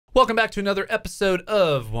Welcome back to another episode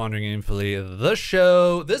of Wandering Aimfully, the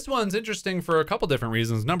show. This one's interesting for a couple different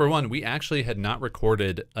reasons. Number one, we actually had not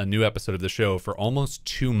recorded a new episode of the show for almost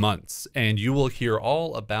 2 months, and you will hear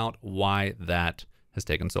all about why that has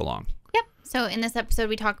taken so long. Yep. So in this episode,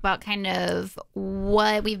 we talk about kind of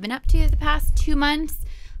what we've been up to the past 2 months,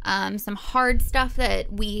 some hard stuff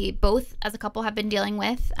that we both as a couple have been dealing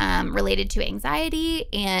with related to anxiety.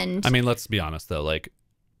 And I mean, let's be honest, though, like,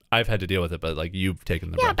 I've had to deal with it, but like you've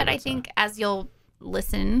taken the brunt but of it, I think as you'll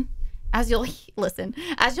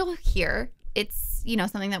hear, it's, you know,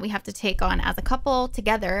 something that we have to take on as a couple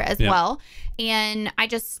together as well. And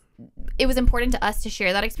it was important to us to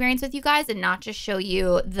share that experience with you guys and not just show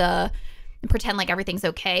you pretend like everything's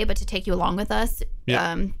okay, but to take you along with us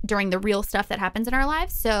during the real stuff that happens in our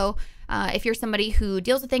lives. So if you're somebody who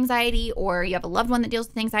deals with anxiety or you have a loved one that deals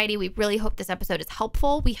with anxiety, we really hope this episode is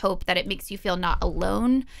helpful. We hope that it makes you feel not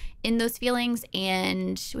alone in those feelings,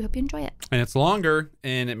 and we hope you enjoy it. And it's longer,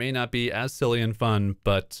 and it may not be as silly and fun,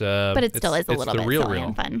 but it still is a little bit silly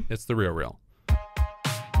and fun. It's the real.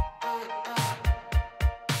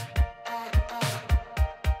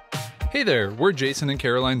 Hey there, we're Jason and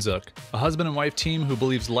Caroline Zook, a husband and wife team who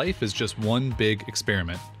believes life is just one big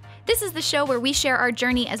experiment. This is the show where we share our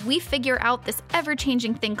journey as we figure out this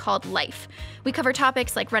ever-changing thing called life. We cover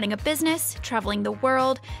topics like running a business, traveling the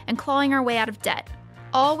world, and clawing our way out of debt,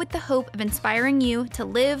 all with the hope of inspiring you to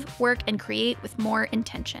live, work, and create with more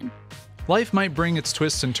intention. Life might bring its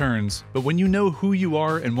twists and turns, but when you know who you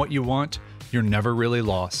are and what you want, you're never really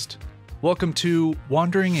lost. Welcome to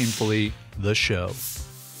Wandering Aimfully, the show.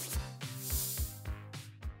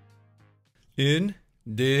 In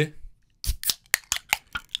the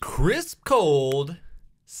crisp cold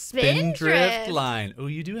Spindrift line. Oh,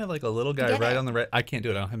 you do have like a little guy right on the right. I can't do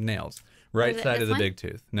it. I don't have nails. Right side of the big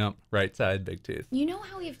tooth. No, right side, big tooth. You know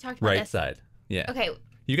how we've talked about right this? Side. Yeah. Okay.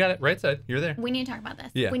 You got it. Right side. You're there. We need to talk about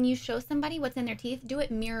this. Yeah. When you show somebody what's in their teeth, do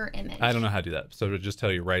it mirror image. I don't know how to do that. So to just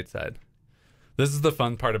tell you right side. This is the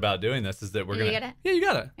fun part about doing this is that we're going to. You get it? Yeah, you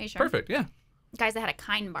got it. Are you sure? Perfect. Yeah. Guys, I had a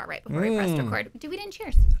kind bar right before we pressed record. We didn't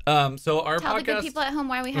cheers. So our Tell podcast the good people at home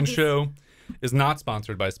why we have and these. show is not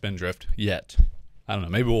sponsored by Spindrift yet. I don't know.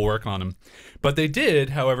 Maybe we'll work on them. But they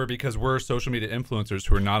did, however, because we're social media influencers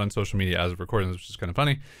who are not on social media as of recording, which is kind of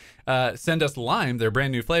funny, send us Lime, their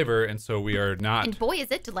brand new flavor, and so we are not And boy, is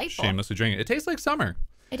it delightful. shamelessly drinking it. It tastes like summer.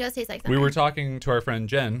 It does taste like summer. We were talking to our friend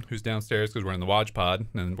Jen, who's downstairs because we're in the Watch Pod,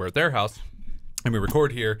 and we're at their house, and we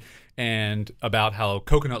record here, and about how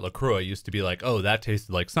coconut LaCroix used to be like, oh, that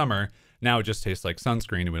tasted like summer. Now it just tastes like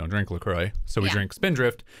sunscreen, and we don't drink LaCroix. So we drink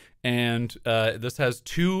Spindrift, and this has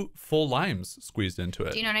 2 full limes squeezed into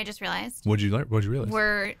it. Do you know what I just realized? What'd you realize?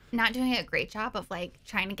 We're not doing a great job of like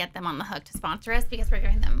trying to get them on the hook to sponsor us because we're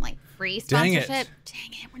giving them like free sponsorship.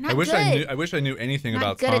 Dang it. We're not good. I wish I knew anything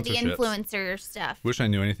about sponsorships. Not good at the influencer stuff. Wish I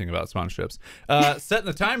knew anything about sponsorships. Setting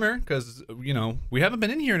the timer because, you know, we haven't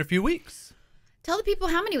been in here in a few weeks. Tell the people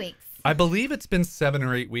how many weeks. I believe it's been 7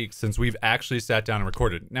 or 8 weeks since we've actually sat down and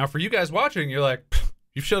recorded. Now, for you guys watching, you're like,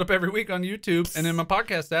 you've showed up every week on YouTube and in my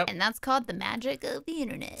podcast app. And that's called the magic of the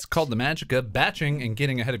internet. It's called the magic of batching and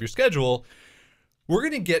getting ahead of your schedule. We're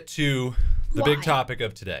going to get to the big topic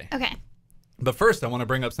of today. Okay. But first, I want to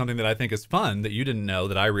bring up something that I think is fun that you didn't know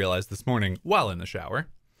that I realized this morning while in the shower.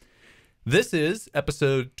 This is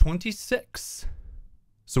episode 26.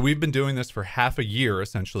 So we've been doing this for half a year,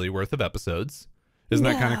 essentially, worth of episodes. Isn't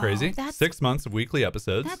that kind of crazy? 6 months of weekly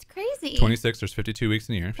episodes. That's crazy. 26, there's 52 weeks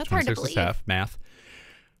in a year. That's hard to 26 is believe. half, math.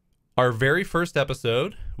 Our very first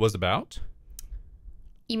episode was about...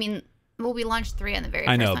 You mean, well, we launched 3 on the very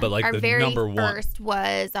first I know, one. but like our the very number 1. first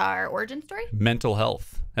was our origin story. Mental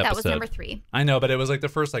health episode. That was number 3. I know, but it was like the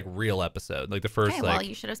first like real episode. Like the first Okay, well,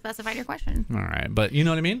 you should have specified your question. All right, but you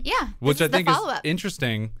know what I mean? Yeah. Which I think is follow-up.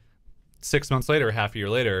 interesting. 6 months later, half a year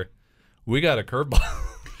later, we got a curveball.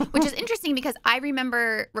 Which is interesting because I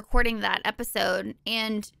remember recording that episode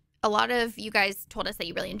and a lot of you guys told us that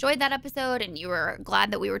you really enjoyed that episode and you were glad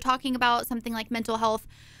that we were talking about something like mental health.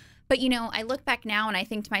 But, you know, I look back now and I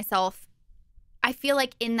think to myself, I feel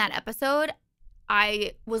like in that episode,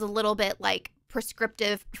 I was a little bit like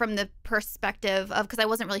prescriptive from the perspective of, because I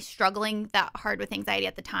wasn't really struggling that hard with anxiety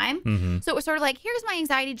at the time. So it was sort of like, here's my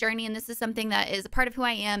anxiety journey and this is something that is a part of who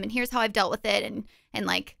I am and here's how I've dealt with it and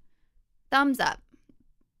like thumbs up.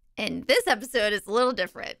 And this episode is a little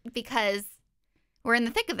different because we're in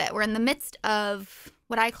the thick of it. We're in the midst of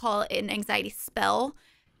what I call an anxiety spell,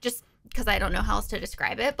 just because I don't know how else to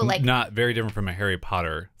describe it. But like, not very different from a Harry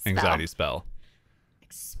Potter anxiety spell.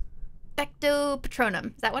 Expecto Patronum.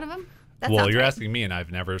 Is that one of them? That Well, sounds you're right. asking me, and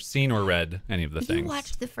I've never seen or read any of the You things.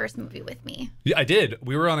 watched the first movie with me. Yeah, I did.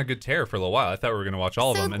 We were on a good tear for a little while. I thought we were going to watch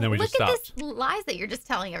all of them, and then we just stopped. Look at this lies that you're just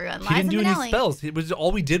telling everyone. He Lies didn't do any Minnelli. spells. It was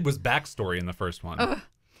all we did was backstory in the first one. Ugh.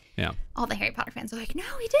 Yeah. All the Harry Potter fans are like, no,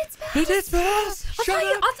 he did spells. He did spells. I'll tell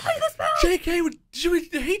you the spells. JK she would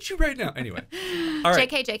hate you right now. Anyway. All right.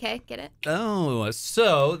 JK, get it? Oh,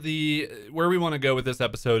 so where we want to go with this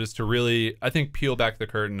episode is to really, I think, peel back the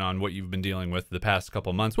curtain on what you've been dealing with the past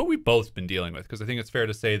couple months, what we've both been dealing with, because I think it's fair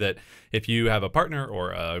to say that if you have a partner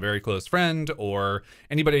or a very close friend or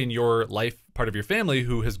anybody in your life, part of your family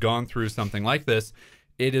who has gone through something like this,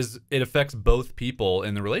 it affects both people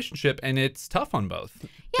in the relationship, and it's tough on both.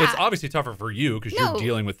 Yeah. It's obviously tougher for you because you're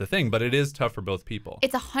dealing with the thing, but it is tough for both people.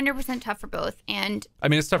 It's 100% tough for both. And I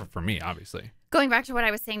mean, it's tougher for me, obviously. going back to what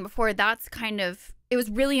I was saying before, that's kind of, it was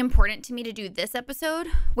really important to me to do this episode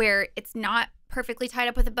where it's not perfectly tied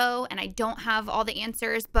up with a bow and I don't have all the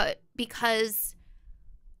answers, but because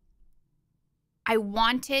I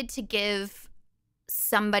wanted to give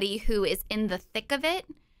somebody who is in the thick of it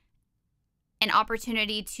an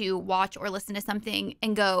opportunity to watch or listen to something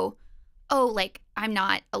and go, oh, like, I'm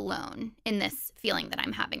not alone in this feeling that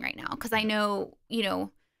I'm having right now. Because I know,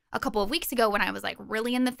 a couple of weeks ago when I was like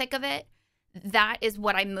really in the thick of it, that is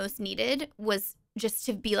what I most needed, was just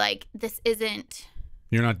to be like, this isn't,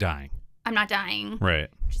 You're not dying. I'm not dying. Right.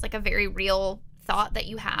 Just like a very real thought that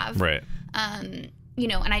you have. Right. And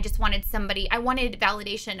I just wanted I wanted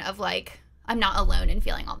validation of like, I'm not alone in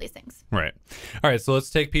feeling all these things. Right. All right. So let's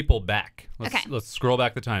take people back. Let's scroll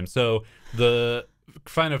back the time. So the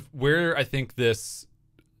kind of where I think this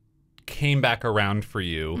came back around for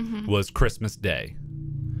you was Christmas Day.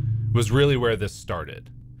 Was really where this started.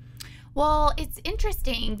 Well, it's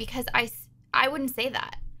interesting because I wouldn't say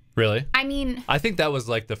that. Really? I mean, I think that was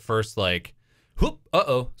like the first like, whoop,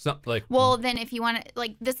 something like. Well, then if you want to,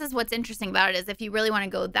 like, this is what's interesting about it is if you really want to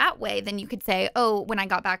go that way, then you could say, oh, when I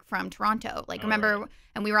got back from Toronto, like, remember,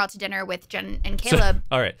 and we were out to dinner with Jen and Caleb.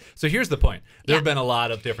 All right. So here's the point. There have been a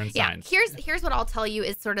lot of different signs. Here's what I'll tell you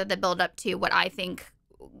is sort of the build up to what I think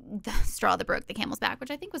the straw that broke the camel's back,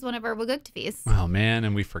 which I think was one of our Wagugtafis. Oh man,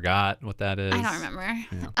 and we forgot what that is. I don't remember.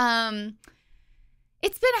 Yeah.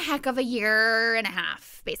 It's been a heck of a year and a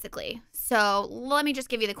half, basically. So let me just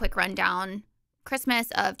give you the quick rundown. Christmas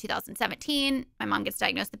of 2017, my mom gets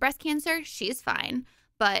diagnosed with breast cancer. She's fine.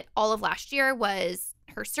 But all of last year was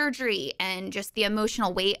her surgery and just the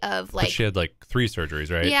emotional weight of like... But she had like 3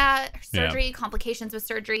 surgeries, right? Yeah, surgery, complications with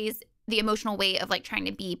surgeries, the emotional weight of like trying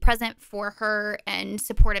to be present for her and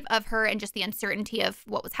supportive of her and just the uncertainty of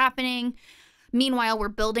what was happening. Meanwhile, we're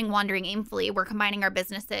building Wandering Aimfully. We're combining our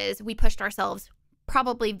businesses. We pushed ourselves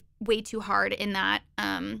probably way too hard in that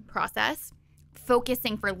process,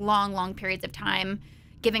 focusing for long, long periods of time,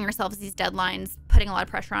 giving ourselves these deadlines, putting a lot of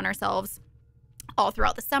pressure on ourselves all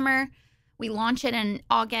throughout the summer. We launch it in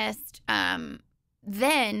August.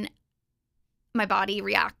 Then my body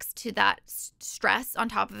reacts to that stress on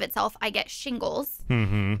top of itself. I get shingles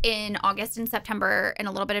in August and September and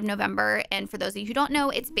a little bit of November. And for those of you who don't know,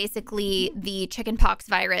 it's basically the chickenpox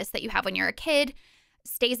virus that you have when you're a kid,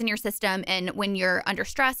 stays in your system. And when you're under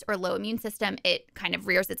stress or low immune system, it kind of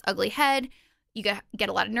rears its ugly head. You get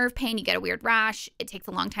a lot of nerve pain. You get a weird rash. It takes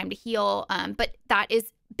a long time to heal. But that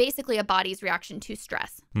is basically a body's reaction to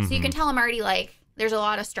stress. So you can tell I'm already like, there's a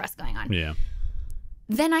lot of stress going on. Yeah.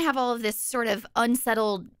 Then I have all of this sort of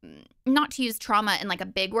unsettled, not to use trauma in like a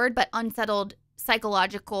big word, but unsettled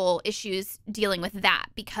psychological issues dealing with that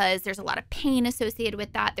because there's a lot of pain associated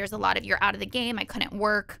with that. There's a lot of you're out of the game. I couldn't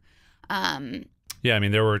work. Yeah, I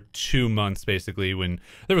mean, there were 2 months basically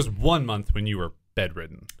there was 1 month when you were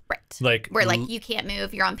bedridden. Right. Where like you can't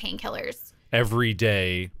move, you're on painkillers. Every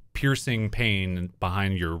day, piercing pain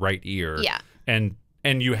behind your right ear. Yeah. And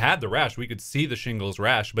you had the rash. We could see the shingles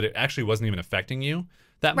rash, but it actually wasn't even affecting you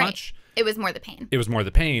that much. It was more the pain. It was more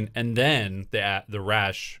the pain. And then the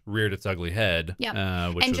rash reared its ugly head, which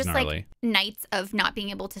and was just gnarly. like nights of not being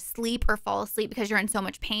able to sleep or fall asleep because you're in so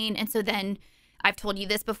much pain. And so then I've told you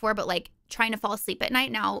this before, but like trying to fall asleep at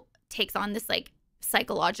night now takes on this like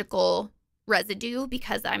psychological residue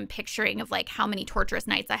because I'm picturing of like how many torturous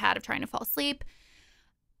nights I had of trying to fall asleep.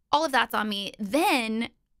 All of that's on me. Then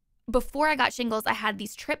before I got shingles, I had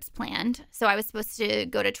these trips planned. So I was supposed to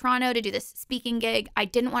go to Toronto to do this speaking gig. I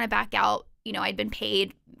didn't want to back out. I'd been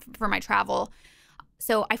paid for my travel.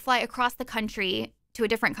 So I fly across the country to a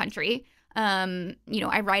different country.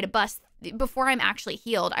 I ride a bus. Before I'm actually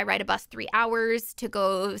healed, I ride a bus 3 hours to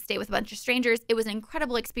go stay with a bunch of strangers. It was an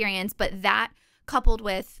incredible experience, but that coupled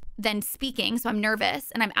with then speaking, so I'm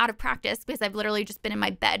nervous and I'm out of practice because I've literally just been in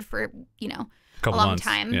my bed for, a long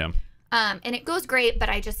time. Yeah. And it goes great, but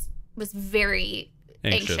I just was very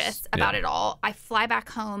anxious about it all. I fly back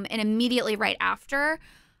home, and immediately right after,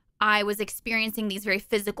 I was experiencing these very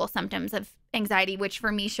physical symptoms of anxiety, which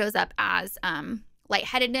for me shows up as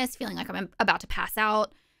lightheadedness, feeling like I'm about to pass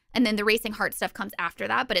out. And then the racing heart stuff comes after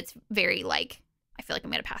that, but it's very like, I feel like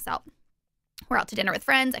I'm going to pass out. We're out to dinner with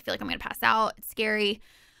friends. I feel like I'm going to pass out. It's scary.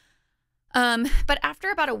 But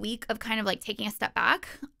after about a week of kind of like taking a step back,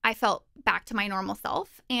 I felt back to my normal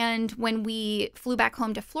self. And when we flew back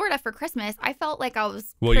home to Florida for Christmas, I felt like I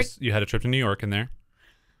was... Well, you had a trip to New York in there.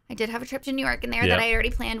 I did have a trip to New York in there that I already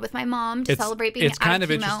planned with my mom to celebrate being out of chemo. It's kind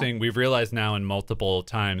of interesting. We've realized now in multiple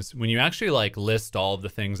times, when you actually like list all of the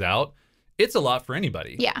things out, it's a lot for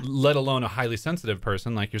anybody. Yeah. Let alone a highly sensitive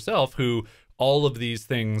person like yourself, who all of these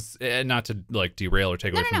things, not to like derail or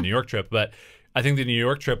take away from the New York trip, but I think the New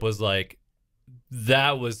York trip was like,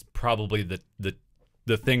 that was probably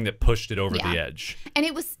the thing that pushed it over the edge. And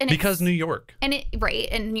it was because New York. And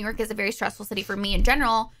New York is a very stressful city for me in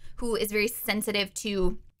general, who is very sensitive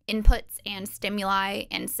to inputs and stimuli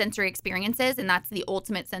and sensory experiences, and that's the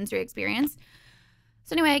ultimate sensory experience.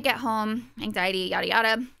 So anyway, I get home, anxiety, yada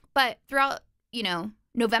yada. But throughout,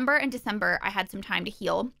 November and December, I had some time to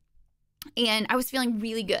heal, and I was feeling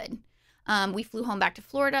really good. We flew home back to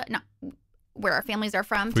Florida, not where our families are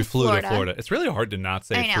from. We flew to Florida. It's really hard to not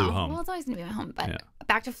say flew home. Well, it's always gonna be my home, but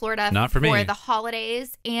back to Florida not for me. The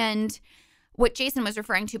holidays. And what Jason was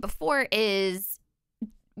referring to before is,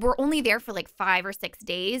 we're only there for like 5 or 6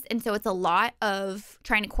 days. And so it's a lot of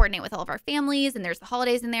trying to coordinate with all of our families, and there's the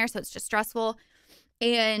holidays in there. So it's just stressful.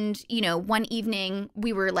 And, one evening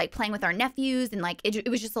we were like playing with our nephews, and like, it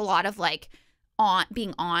was just a lot of like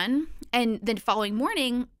being on. And then the following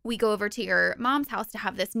morning we go over to your mom's house to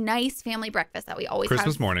have this nice family breakfast that we always have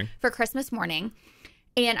for Christmas morning.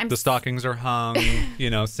 And the stockings are hung,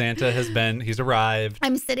 Santa he's arrived.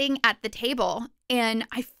 I'm sitting at the table, and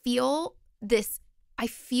I feel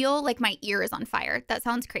like my ear is on fire. That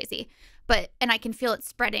sounds crazy, and I can feel it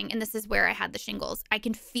spreading. And this is where I had the shingles. I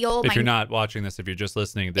can feel. If you're not watching this, if you're just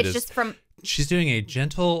listening, she's doing a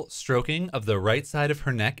gentle stroking of the right side of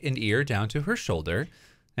her neck and ear down to her shoulder.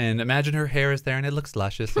 And imagine her hair is there, and it looks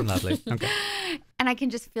luscious and lovely. Okay. And I can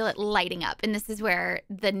just feel it lighting up. And this is where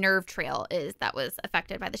the nerve trail is that was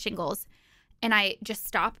affected by the shingles. And I just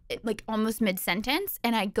stop like almost mid-sentence,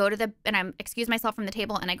 and I go to and I excuse myself from the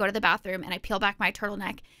table, and I go to the bathroom, and I peel back my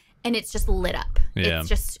turtleneck, and it's just lit up. Yeah. It's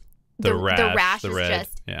just the rash is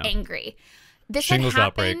just angry. This shingles had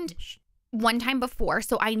happened one time before,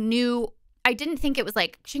 so I didn't think it was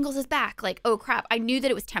like shingles is back. Like, oh crap. I knew that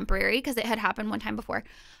it was temporary because it had happened one time before.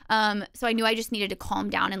 So I knew I just needed to calm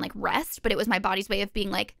down and like rest, but it was my body's way of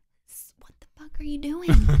being like, what the fuck are you doing?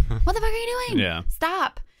 What the fuck are you doing? Yeah.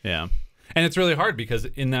 Stop. Yeah. And it's really hard because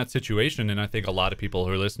in that situation, and I think a lot of people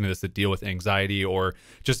who are listening to this that deal with anxiety or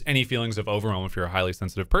just any feelings of overwhelm if you're a highly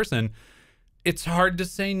sensitive person, it's hard to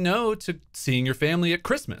say no to seeing your family at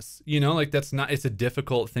Christmas. It's a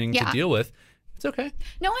difficult thing to deal with. It's okay.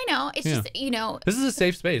 No, I know. It's just, This is a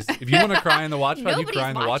safe space. If you want to cry in the watch pod, you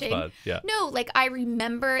cry in the watch pod. Yeah. No, like I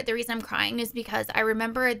remember, the reason I'm crying is because I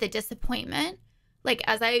remember the disappointment. Like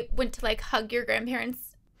as I went to like hug your grandparents.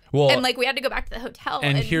 Well, and like we had to go back to the hotel.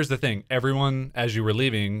 And here's the thing. Everyone, as you were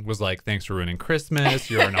leaving, was like, thanks for ruining Christmas.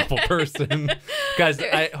 You're an awful person. Guys,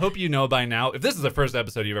 I hope you know by now, if this is the first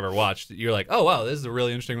episode you've ever watched, you're like, oh, wow, this is a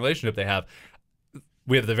really interesting relationship they have.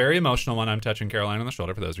 We have the very emotional one. I'm touching Caroline on the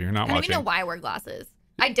shoulder for those of you who are not watching. I don't even know why I wear glasses.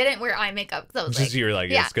 I didn't wear eye makeup because I was like, you're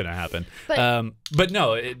like, it's gonna happen. But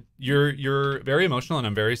no, you're very emotional, and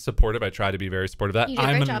I'm very supportive. I try to be very supportive of that.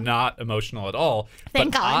 I'm not emotional at all.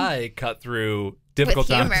 Thank God. I cut through difficult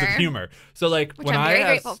times with humor. So like when I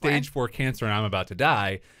have stage 4 cancer and I'm about to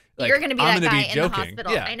die, like, you're gonna be that guy in the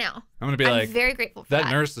hospital. Yeah. I know. I'm gonna be like, very grateful for that.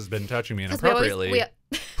 That nurse has been touching me inappropriately.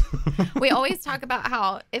 We always talk about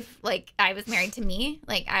how if like I was married to me,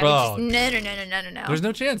 like I would just no. There's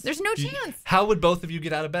no chance. There's no chance. How would both of you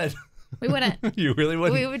get out of bed? We wouldn't. You really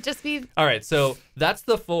wouldn't? We would just be. All right, so that's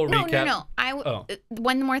the full recap. No.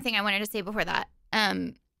 One more thing I wanted to say before that.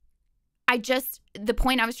 The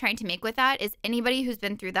point I was trying to make with that is anybody who's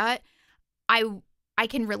been through that, I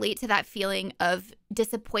can relate to that feeling of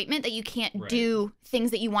disappointment that you can't do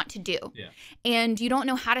things that you want to do. Yeah. And you don't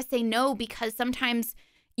know how to say no because sometimes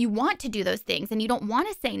you want to do those things and you don't want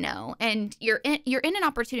to say no. And you're in an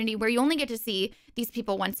opportunity where you only get to see these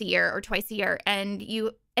people once a year or twice a year, and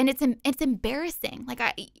it's embarrassing. Like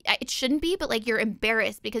it shouldn't be, but like you're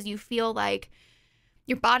embarrassed because you feel like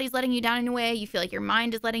your body's letting you down in a way. You feel like your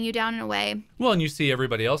mind is letting you down in a way. Well, and you see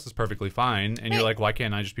everybody else is perfectly fine, and you're like, why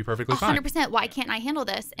can't I just be perfectly fine? 100%. Why can't I handle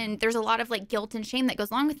this? And there's a lot of like guilt and shame that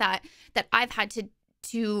goes along with that I've had to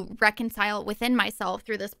to reconcile within myself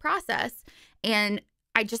through this process. And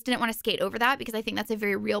I just didn't want to skate over that, because I think that's a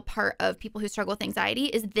very real part of people who struggle with anxiety,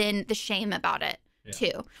 is then the shame about it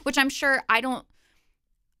too, which I'm sure I don't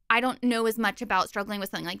know as much about struggling with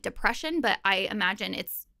something like depression, but I imagine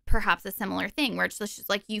it's perhaps a similar thing where it's just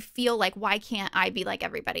like you feel like, why can't I be like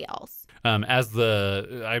everybody else? I'm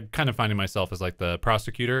kind of finding myself as like the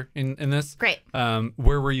prosecutor in this. Great.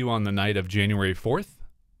 Where were you on the night of January 4th?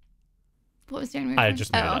 What was January 4th? I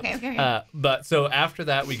just made it up. Okay. But so after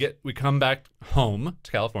that, we come back home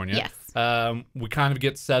to California. Yes. We kind of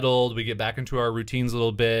get settled. We get back into our routines a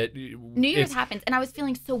little bit. New Year's happens, and I was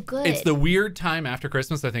feeling so good. It's the weird time after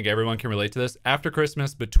Christmas. I think everyone can relate to this. After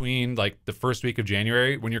Christmas, between like the first week of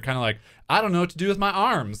January, when you're kind of like, I don't know what to do with my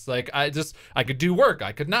arms. Like I could do work.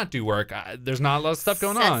 I could not do work. There's not a lot of stuff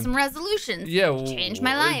going on. Set some resolutions. Yeah. Change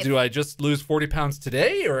my life. Do I just lose 40 pounds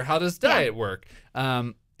today, or how does diet work?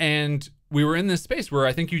 And we were in this space where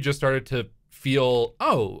I think you just started to feel,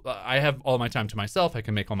 I have all my time to myself. I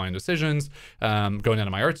can make all my own decisions. Going down to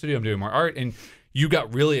my art studio, I'm doing more art. And you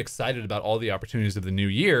got really excited about all the opportunities of the new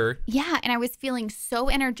year. Yeah, and I was feeling so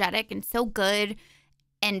energetic and so good,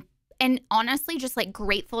 and honestly just like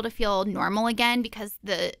grateful to feel normal again, because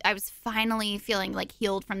I was finally feeling like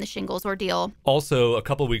healed from the shingles ordeal. Also, a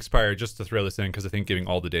couple of weeks prior, just to throw this in, because I think giving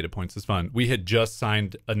all the data points is fun, we had just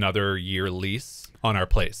signed another year lease on our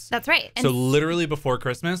place. That's right. So literally before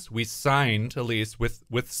Christmas, we signed a lease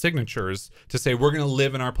with signatures to say we're going to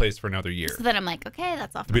live in our place for another year. So then I'm like, okay,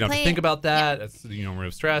 that's off my plate. We don't have to think about that. That's,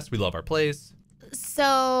 remove stress. We love our place.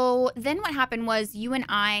 So then what happened was you and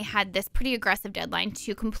I had this pretty aggressive deadline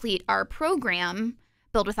to complete our program,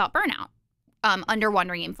 Build Without Burnout, under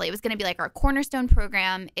Wandering Aimfully. It was going to be like our cornerstone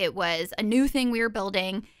program. It was a new thing we were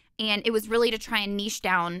building, and it was really to try and niche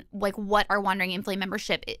down like what our Wandering Aimfully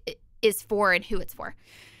membership is for and who it's for.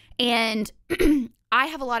 And I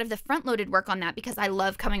have a lot of the front-loaded work on that because I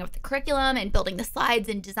love coming up with the curriculum and building the slides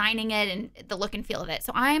and designing it and the look and feel of it.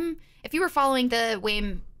 So if you were following the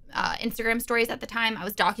WAIM Instagram stories at the time, I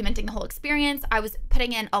was documenting the whole experience. I was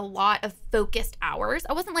putting in a lot of focused hours.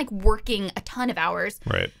 I wasn't like working a ton of hours,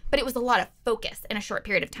 right? But it was a lot of focus in a short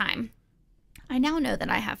period of time. I now know that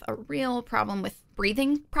I have a real problem with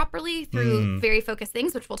breathing properly through very focused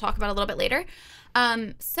things, which we'll talk about a little bit later.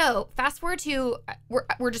 So fast forward to,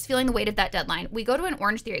 we're just feeling the weight of that deadline. We go to an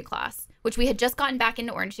Orange Theory class, which we had just gotten back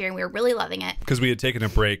into Orange Theory, and we were really loving it. Because we had taken a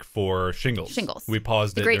break for shingles. We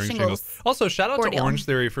paused it during shingles. Also, shout out to Orange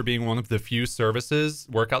Theory for being one of the few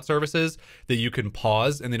workout services, that you can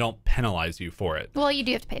pause and they don't penalize you for it. Well, you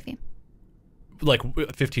do have to pay a fee. Like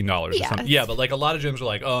 $15 or something. Yeah, but like a lot of gyms are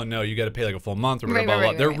like, oh no, you got to pay like a full month or whatever. Blah, blah,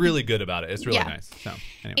 blah. They're really good about it. It's really nice. So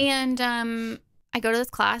anyway. And I go to this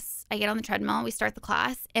class. I get on the treadmill. We start the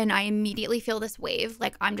class, and I immediately feel this wave,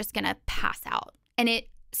 like I'm just gonna pass out. And it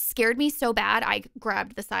scared me so bad, I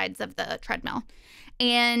grabbed the sides of the treadmill.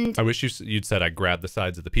 And I wish you'd said I grabbed the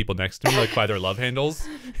sides of the people next to me, like by their love handles.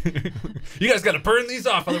 You guys got to burn these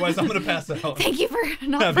off, otherwise I'm going to pass out. Thank you for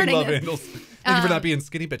not burning love them. handles. Thank you for not being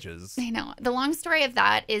skinny bitches. I know. The long story of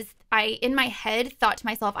that is I, in my head, thought to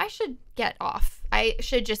myself, I should get off. I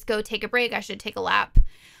should just go take a break. I should take a lap.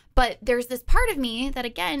 But there's this part of me that,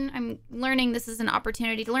 again, I'm learning this is an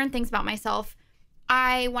opportunity to learn things about myself.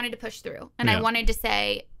 I wanted to push through, and I wanted to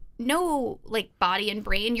say, no, like body and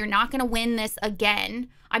brain, you're not going to win this again.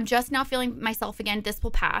 I'm just now feeling myself again. This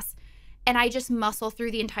will pass. And I just muscle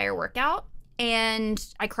through the entire workout. And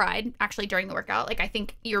I cried actually during the workout. Like, I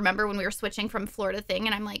think you remember when we were switching from floor to thing,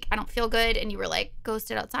 and I'm like, I don't feel good. And you were like, go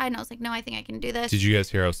sit outside. And I was like, no, I think I can do this. Did you guys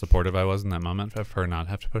hear how supportive I was in that moment of her not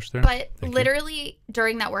have to push through? But literally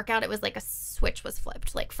during that workout, it was like a switch was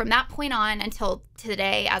flipped. Like from that point on until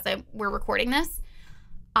today, as we're recording this,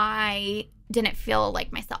 I didn't feel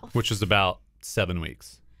like myself. Which is about 7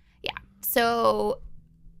 weeks. Yeah. So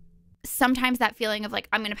sometimes that feeling of like,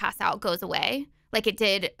 I'm going to pass out goes away. Like it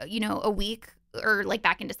did, a week or like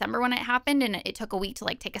back in December when it happened, and it took a week to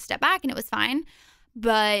like take a step back, and it was fine.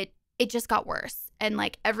 But it just got worse. And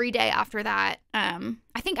like every day after that,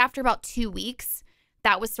 I think after about 2 weeks,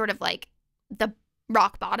 that was sort of like the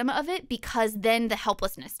rock bottom of it, because then the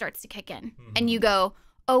helplessness starts to kick in. And you go,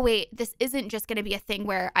 oh, wait, this isn't just going to be a thing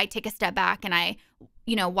where I take a step back and I,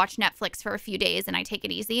 watch Netflix for a few days and I take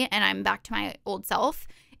it easy and I'm back to my old self.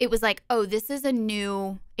 It was like, oh, this is a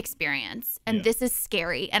new experience, and this is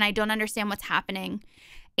scary, and I don't understand what's happening.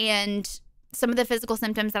 And some of the physical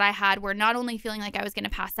symptoms that I had were not only feeling like I was going to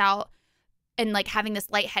pass out and like having this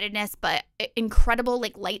lightheadedness, but incredible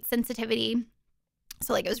like light sensitivity.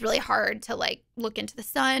 So like it was really hard to like look into the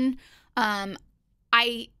sun.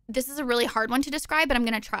 This is a really hard one to describe, but I'm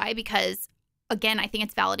going to try because, again, I think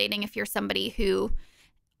it's validating if you're somebody who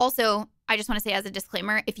Also, I just want to say as a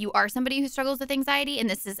disclaimer, if you are somebody who struggles with anxiety and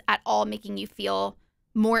this is at all making you feel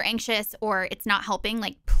more anxious or it's not helping,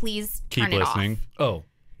 like, please Keep turn listening. it off. Oh,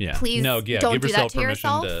 yeah. Please don't give do that to permission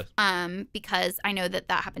yourself because I know that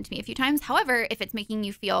happened to me a few times. However, if it's making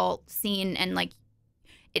you feel seen and like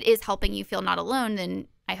it is helping you feel not alone, then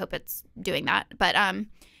I hope it's doing that. But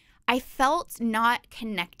I felt not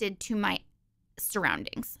connected to my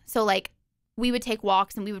surroundings. So like we would take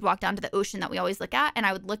walks and we would walk down to the ocean that we always look at, and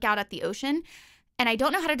I would look out at the ocean, and I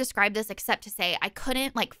don't know how to describe this except to say I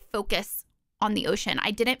couldn't like focus on the ocean.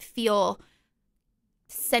 I didn't feel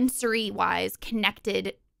sensory wise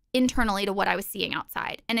connected internally to what I was seeing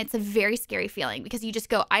outside. And it's a very scary feeling because you just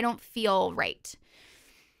go, I don't feel right.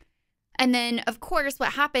 And then, of course,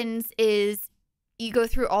 what happens is you go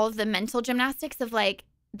through all of the mental gymnastics of like,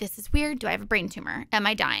 this is weird. Do I have a brain tumor? Am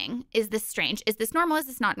I dying? Is this strange? Is this normal? Is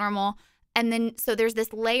this not normal? And then, so there's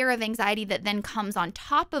this layer of anxiety that then comes on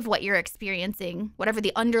top of what you're experiencing, whatever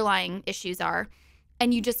the underlying issues are.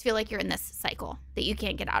 And you just feel like you're in this cycle that you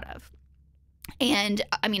can't get out of. And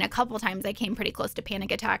I mean, a couple of times I came pretty close to panic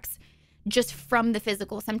attacks just from the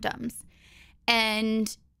physical symptoms.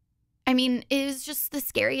 And I mean, it was just the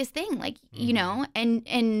scariest thing, like, you know,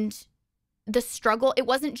 and the struggle, it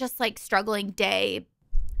wasn't just like struggling day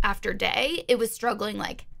after day. It was struggling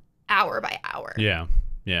like hour by hour. Yeah.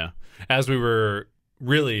 Yeah. As we were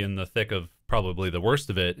really in the thick of probably the worst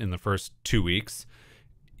of it in the first 2 weeks,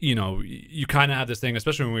 you know, you kind of have this thing,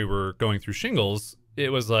 especially when we were going through shingles,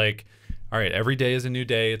 it was like, all right, every day is a new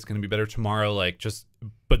day. It's going to be better tomorrow. Like just,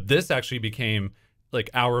 but this actually became like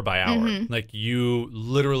hour by hour. Like you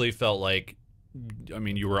literally felt like, I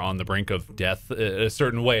mean, you were on the brink of death a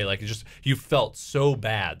certain way. Like it just, you felt so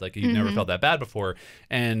bad. Like you've never felt that bad before.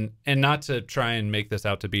 And not to try and make this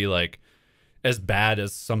out to be like as bad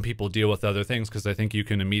as some people deal with other things. Cause I think you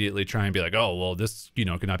can immediately try and be like, oh, well, this, you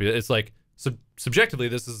know, could not be, it's like subjectively,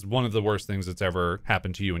 this is one of the worst things that's ever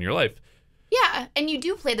happened to you in your life. Yeah, and you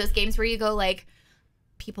do play those games where you go like,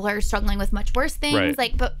 people are struggling with much worse things, right.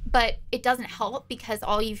 Like, but it doesn't help because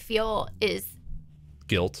all you feel is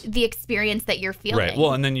guilt, the experience that you're feeling. Right.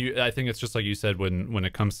 Well, and then I think it's just like you said when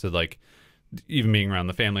it comes to like even being around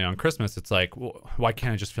the family on Christmas, it's like, well, why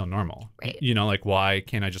can't I just feel normal? Right. You know, like why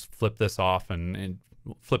can't I just flip this off and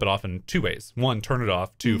flip it off in two ways? One, turn it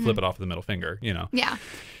off. Two, flip it off with the middle finger. You know. Yeah.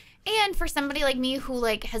 And for somebody like me who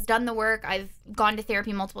like has done the work, I've gone to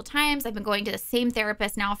therapy multiple times. I've been going to the same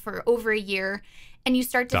therapist now for over a year. And you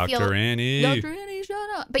start to feel Dr. Annie, shut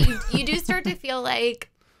up. But you do start to feel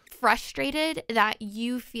like frustrated that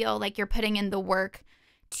you feel like you're putting in the work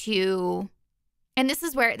to, and this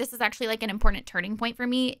is actually like an important turning point for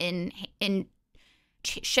me in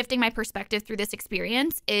shifting my perspective through this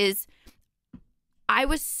experience is I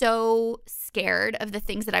was so scared of the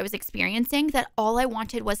things that I was experiencing that all I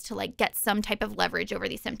wanted was to like get some type of leverage over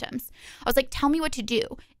these symptoms. I was like, tell me what to do.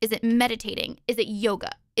 Is it meditating? Is it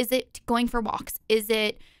yoga? Is it going for walks? Is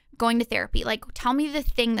it going to therapy? Like, tell me the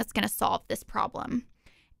thing that's going to solve this problem.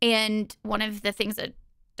 And one of the things that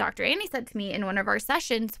Dr. Annie said to me in one of our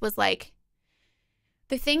sessions was like,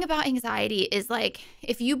 the thing about anxiety is like,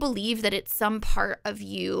 if you believe that it's some part of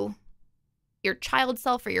you, your child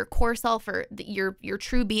self or your core self or your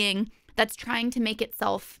true being that's trying to make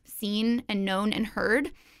itself seen and known and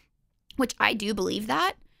heard, which I do believe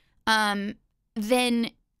that,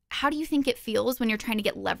 then how do you think it feels when you're trying to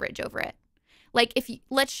get leverage over it? Like if you,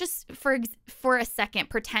 let's just for a second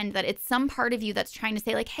pretend that it's some part of you that's trying to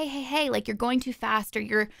say like, hey, like you're going too fast or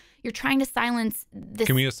you're trying to silence this.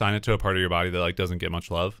 Can we assign it to a part of your body that like doesn't get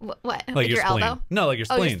much love? What? Like your spleen. elbow? No, like your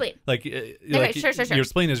spleen. Oh, your spleen. Like, Okay, sure. Your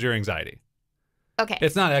spleen is your anxiety. Okay.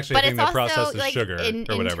 It's not actually a thing that processes like sugar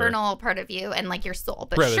or whatever. Internal part of you and like your soul.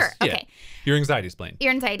 But Right, sure. yeah. Okay. Your anxiety spleen.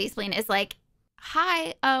 Your anxiety spleen is like,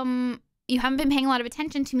 hi, you haven't been paying a lot of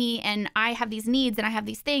attention to me and I have these needs and I have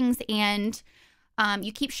these things and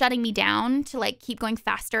you keep shutting me down to like keep going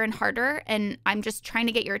faster and harder and I'm just trying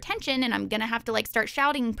to get your attention and I'm going to have to like start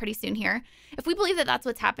shouting pretty soon here. If we believe that that's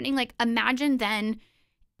what's happening, like imagine then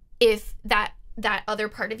if that other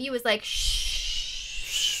part of you is like, shh.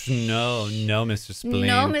 No, Mr. Spleen.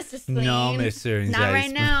 No, Mr. Spleen. No, Mr. Anxiety Not right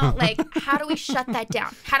Spleen. now. Like, how do we shut that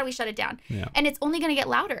down? How do we shut it down? Yeah. And it's only going to get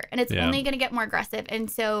louder and it's only going to get more aggressive. And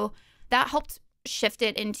so that helped shift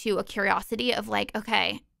it into a curiosity of like,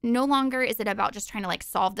 okay, no longer is it about just trying to like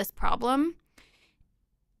solve this problem.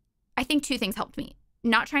 I think two things helped me.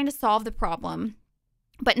 Not trying to solve the problem,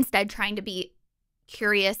 but instead trying to be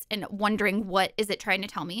curious and wondering what is it trying to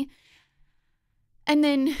tell me. And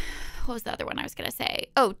then what was the other one I was going to say?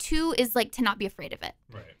 Oh, two is like to not be afraid of it.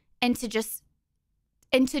 Right. And to just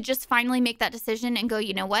finally make that decision and go,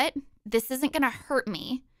 you know what? This isn't going to hurt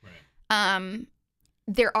me.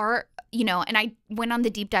 There are, you know, and I went on the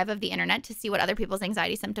deep dive of the internet to see what other people's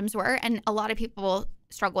anxiety symptoms were. And a lot of people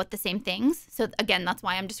struggle with the same things. So again, that's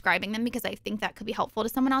why I'm describing them, because I think that could be helpful to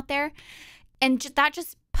someone out there. And that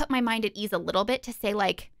just put my mind at ease a little bit to say,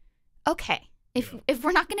 like, okay, if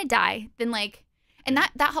we're not going to die, then like, and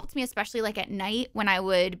that helped me, especially like at night when I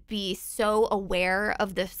would be so aware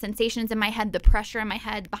of the sensations in my head, the pressure in my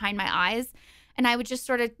head, behind my eyes. And I would just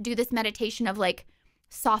sort of do this meditation of like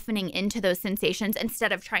softening into those sensations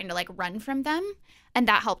instead of trying to like run from them. And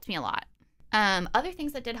that helped me a lot. Other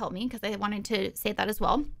things that did help me, because I wanted to say that as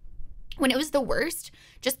well, when it was the worst,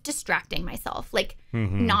 just distracting myself, like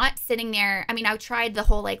not sitting there. I mean, I tried the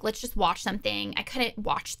whole, like, let's just watch something. I couldn't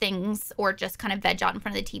watch things or just kind of veg out in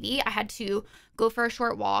front of the TV. I had to go for a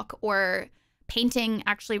short walk, or painting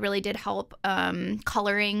actually really did help.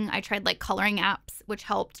 Coloring, I tried like coloring apps, which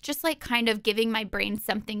helped, just like kind of giving my brain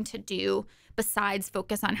something to do besides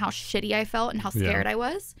focus on how shitty I felt and how scared I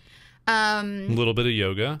was. A little bit of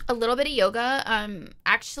yoga.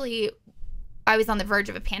 Actually, I was on the verge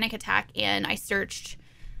of a panic attack, and I searched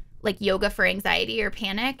like yoga for anxiety or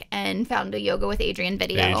panic and found a yoga with Adriene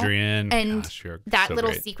video. And gosh, that so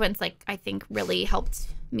little great. sequence, like, I think really helped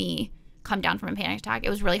me come down from a panic attack.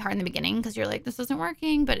 It was really hard in the beginning because you're like, this isn't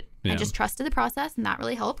working, but I just trusted the process, and that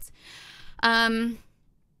really helped.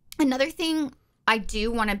 Another thing I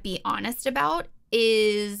do want to be honest about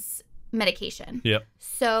is medication. Yep.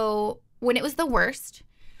 So when it was the worst,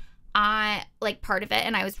 I like part of it,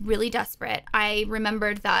 and I was really desperate. I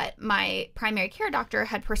remembered that my primary care doctor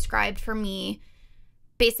had prescribed for me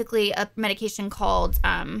basically a medication called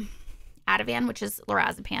Ativan, which is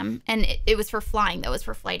lorazepam, and it was for flying, though. It was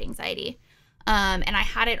for flight anxiety. And I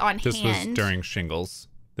had it on hand. This was during shingles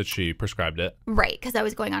that she prescribed it. Right, because I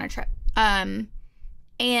was going on a trip.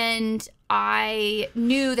 And I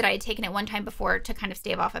knew that I had taken it one time before to kind of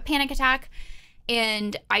stave off a panic attack,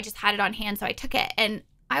 and I just had it on hand, so I took it. And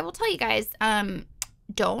I will tell you guys,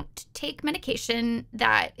 don't take medication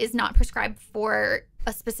that is not prescribed for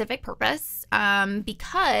a specific purpose,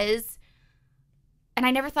 because, and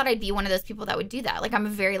I never thought I'd be one of those people that would do that. Like, I'm a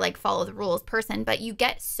very, like, follow the rules person, but you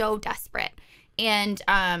get so desperate. And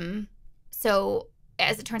so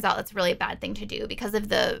as it turns out, that's really a bad thing to do because of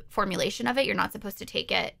the formulation of it. You're not supposed to take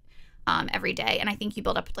it every day. And I think you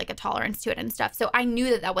build up like a tolerance to it and stuff. So I knew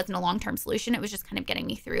that that wasn't a long-term solution. It was just kind of getting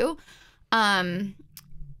me through. But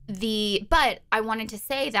I wanted to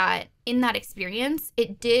say that in that experience,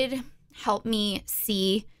 it did help me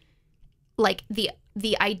see like the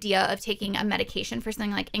idea of taking a medication for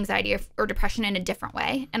something like anxiety or depression in a different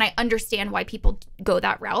way. And I understand why people go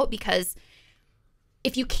that route, because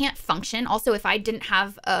if you can't function, also if I didn't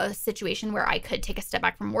have a situation where I could take a step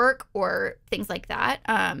back from work or things like that,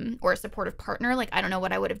 or a supportive partner, like I don't know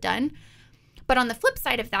what I would have done. But on the flip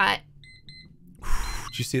side of that,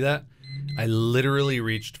 did you see that? I literally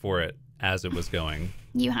reached for it as it was going.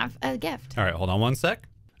 You have a gift. All right, hold on one sec.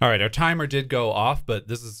 All right, our timer did go off, but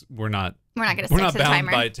we're not going to stick to the bound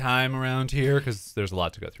timer by time around here because there's a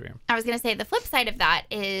lot to go through here. I was going to say the flip side of that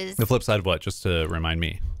is... The flip side of what? Just to remind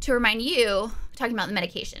me. To remind you, talking about the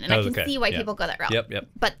medication. And I can see why people go that route. Yep.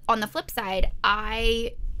 But on the flip side,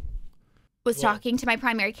 I was talking to my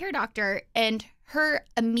primary care doctor, and her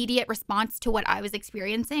immediate response to what I was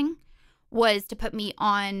experiencing was to put me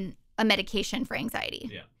on a medication for anxiety.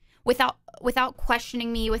 Yeah. Without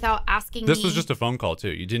questioning me, without asking me. This was just a phone call, too.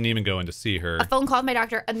 You didn't even go in to see her. A phone call with my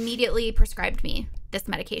doctor immediately prescribed me this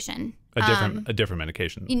medication. A different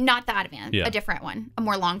medication. Not the Ativan, a different one, a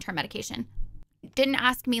more long-term medication. Didn't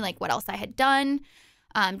ask me, like, what else I had done.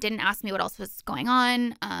 Didn't ask me what else was going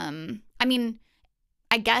on. I mean,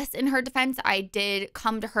 I guess in her defense, I did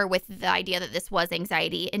come to her with the idea that this was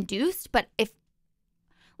anxiety-induced, but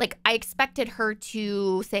I expected her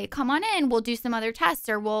to say, come on in, we'll do some other tests,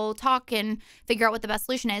 or we'll talk and figure out what the best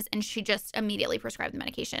solution is. And she just immediately prescribed the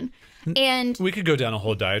medication. And we could go down a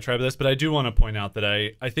whole diatribe of this, but I do want to point out that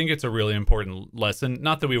I think it's a really important lesson.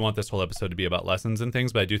 Not that we want this whole episode to be about lessons and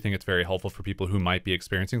things, but I do think it's very helpful for people who might be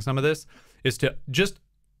experiencing some of this, is to just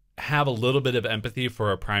have a little bit of empathy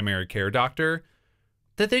for a primary care doctor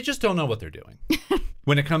that they just don't know what they're doing.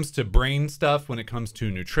 When it comes to brain stuff, when it comes to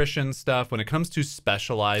nutrition stuff, when it comes to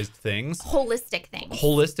specialized things.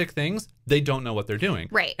 Holistic things, they don't know what they're doing.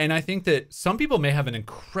 Right. And I think that some people may have an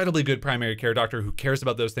incredibly good primary care doctor who cares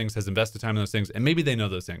about those things, has invested time in those things, and maybe they know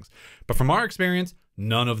those things. But from our experience,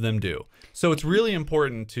 none of them do. So it's really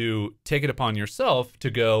important to take it upon yourself to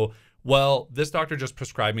go, well, this doctor just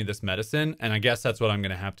prescribed me this medicine, and I guess that's what I'm going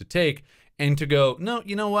to have to take. And to go, no,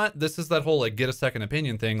 you know what? This is that whole like get a second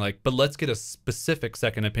opinion thing. Like, but let's get a specific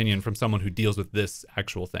second opinion from someone who deals with this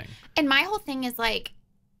actual thing. And my whole thing is like,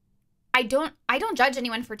 I don't judge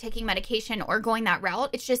anyone for taking medication or going that route.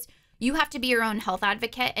 It's just you have to be your own health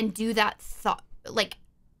advocate and do that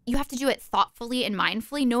you have to do it thoughtfully and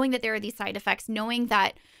mindfully, knowing that there are these side effects, knowing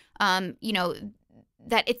that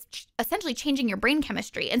that it's essentially changing your brain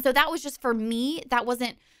chemistry. And so that was just for me,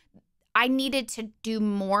 I needed to do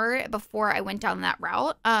more before I went down that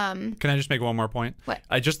route. Can I just make one more point? What?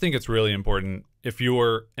 I just think it's really important if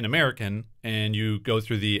you're an American and you go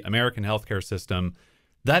through the American healthcare system,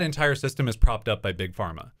 that entire system is propped up by big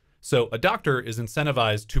pharma. So a doctor is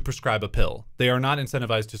incentivized to prescribe a pill. They are not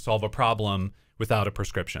incentivized to solve a problem without a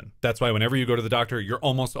prescription. That's why whenever you go to the doctor, you're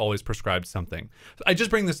almost always prescribed something. I just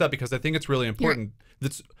bring this up because I think it's really important.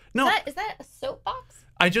 Is that a soapbox?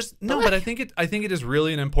 But I think it is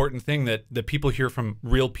really an important thing that people hear from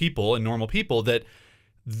real people and normal people, that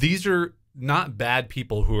these are not bad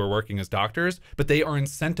people who are working as doctors, but they are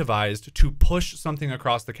incentivized to push something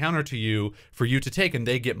across the counter to you for you to take, and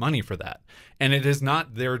they get money for that. And it is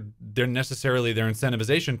not their necessarily their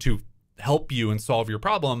incentivization to help you and solve your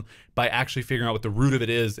problem by actually figuring out what the root of it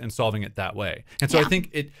is and solving it that way. And so I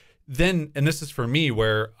think and this is for me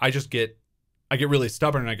where I get really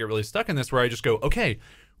stubborn and I get really stuck in this, where I just go, okay,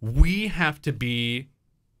 we have to be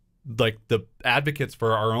like the advocates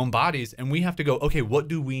for our own bodies, and we have to go, okay, what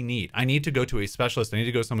do we need? I need to go to a specialist. I need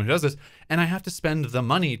to go to someone who does this, and I have to spend the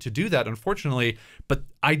money to do that, unfortunately. But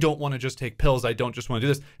I don't want to just take pills. I don't just want to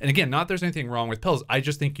do this. And again, not there's anything wrong with pills. I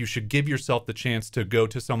just think you should give yourself the chance to go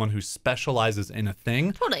to someone who specializes in a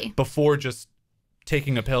thing before just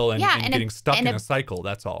taking a pill and getting stuck in a cycle.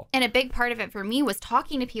 That's all. And a big part of it for me was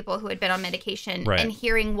talking to people who had been on medication and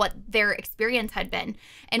hearing what their experience had been.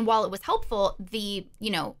 And while it was helpful, the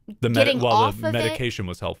medication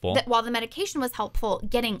was helpful. While the medication was helpful,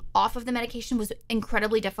 getting off of the medication was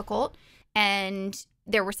incredibly difficult. And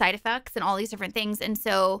there were side effects and all these different things. And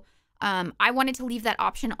so I wanted to leave that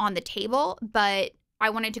option on the table, but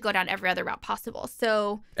I wanted to go down every other route possible.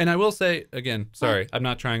 So, and I will say, again, sorry, I'm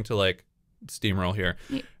not trying to steamroll here.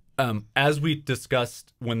 As we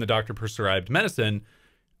discussed when the doctor prescribed medicine,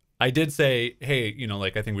 I did say, hey,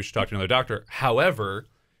 I think we should talk to another doctor. However,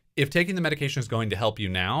 if taking the medication is going to help you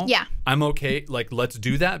now, I'm okay. Let's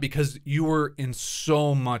do that, because you were in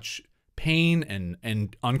so much pain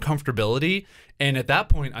and uncomfortability. And at that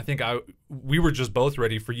point, I think we were just both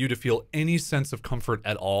ready for you to feel any sense of comfort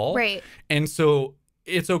at all. Right. And so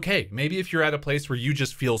it's okay. Maybe if you're at a place where you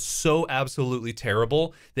just feel so absolutely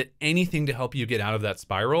terrible that anything to help you get out of that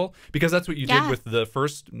spiral, because that's what you did with the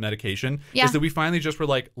first medication, is that we finally just were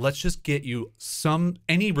like, let's just get you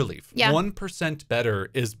any relief. 1% better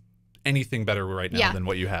is anything better right now than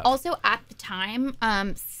what you have. Also, at the time,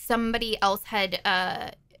 somebody else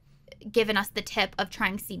had given us the tip of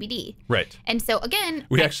trying CBD. Right. And so again,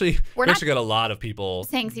 we actually got a lot of people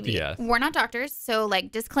saying CBD. Yeah. We're not doctors, so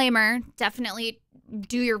disclaimer, definitely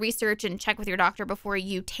do your research and check with your doctor before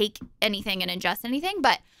you take anything and ingest anything.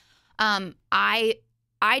 But I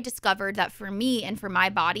discovered that for me and for my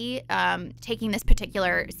body, taking this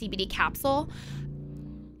particular CBD capsule,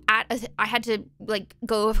 I had to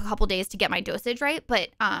go a couple days to get my dosage right, but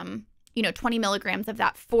 20 milligrams of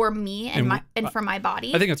that for me and for my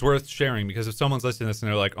body. I think it's worth sharing, because if someone's listening to this and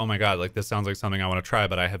they're like, oh my God, this sounds like something I want to try,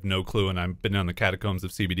 but I have no clue, and I've been on the catacombs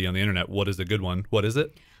of CBD on the internet. What is a good one? What is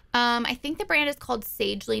it? I think the brand is called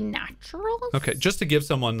Sagely Naturals. Okay, just to give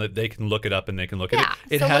someone that they can look it up and they can look at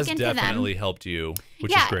it. It so has definitely helped you,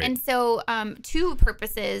 which is great. And so 2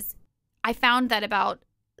 purposes, I found that about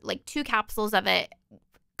 2 capsules of it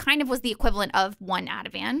kind of was the equivalent of 1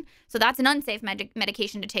 Ativan. So that's an unsafe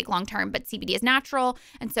medication to take long term, but CBD is natural.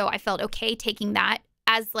 And so I felt okay taking that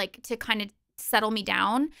as to kind of settle me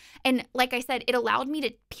down. And like I said, it allowed me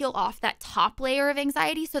to peel off that top layer of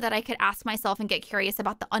anxiety so that I could ask myself and get curious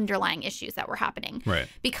about the underlying issues that were happening. Right.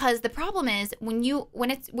 Because the problem is when you're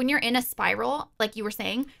in a spiral, like you were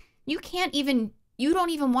saying, you don't even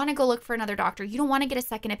want to go look for another doctor. You don't want to get a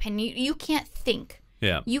second opinion. You can't think.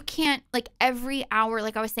 Yeah. You can't, every hour,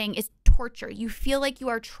 like I was saying, is torture. You feel like you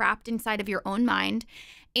are trapped inside of your own mind,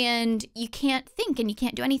 and you can't think and you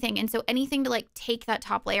can't do anything. And so anything to take that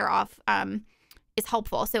top layer off is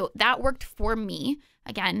helpful. So that worked for me.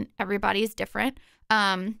 Again, everybody's different.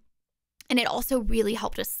 And it also really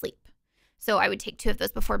helped us sleep. So I would take 2 of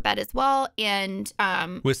those before bed as well. And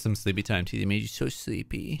with some sleepy time tea, they made you so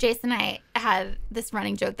sleepy. Jason and I have this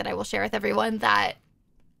running joke that I will share with everyone, that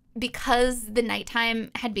because the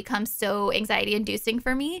nighttime had become so anxiety inducing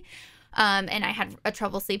for me, and I had a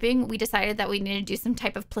trouble sleeping, we decided that we needed to do some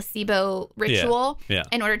type of placebo ritual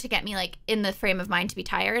in order to get me in the frame of mind to be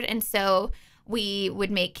tired. And so we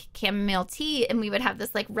would make chamomile tea, and we would have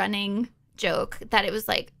this running joke that it was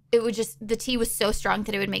it would just, the tea was so strong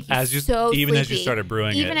that it would make you as you, so even sleepy. as you started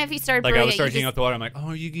brewing even it. if you started like brewing I was starting it, heating up the water. I'm like,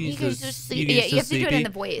 oh, you guys so just sleep. you Yeah, get you have so to do it in sleepy. the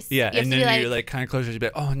voice. Yeah, you have and to then be you're like kind of closer to be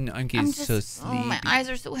like, oh, no, I'm getting so sleepy. Oh, my eyes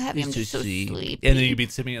are so heavy. I'm just so sleepy. And then you'd be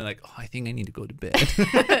sitting there like, oh, I think I need to go to bed.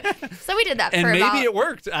 So we did that and for maybe about... it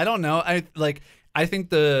worked. I don't know. I think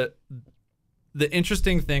the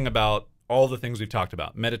interesting thing about all the things we've talked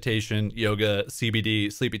about, meditation, yoga, CBD,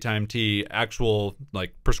 sleepy time tea, actual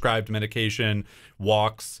like prescribed medication,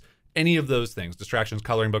 walks, any of those things, distractions,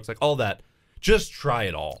 coloring books, like all that, just try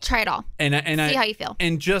it all. Try it all. And see how you feel.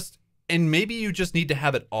 And maybe you just need to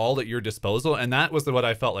have it all at your disposal. And that was what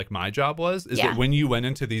I felt like my job was, is that when you went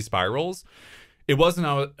into these spirals, it wasn't,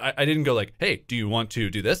 I didn't go like, hey, do you want to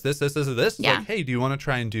do this, or this? It's like, hey, do you want to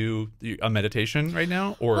try and do a meditation right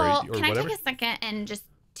now? Or can whatever? I take a second and just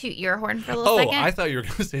toot your horn for a little second? I thought you were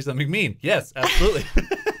going to say something mean. Yes, absolutely.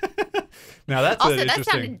 Now that's also, interesting.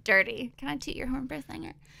 that sounded dirty. Can I toot your horn for a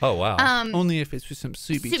second? Oh, wow. Only if it's with some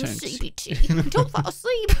sleepy tea. Don't fall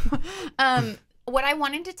asleep. What I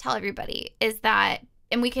wanted to tell everybody is that,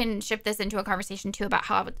 and we can shift this into a conversation too about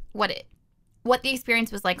what the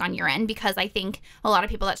experience was like on your end, because I think a lot of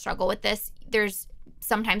people that struggle with this, there's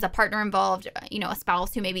sometimes a partner involved, a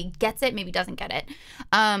spouse who maybe gets it, maybe doesn't get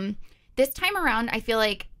it. This time around, I feel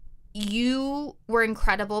like you were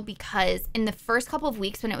incredible, because in the first couple of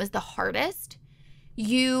weeks when it was the hardest,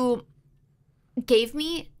 you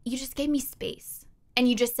just gave me space. And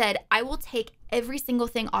you just said, I will take every single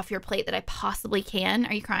thing off your plate that I possibly can.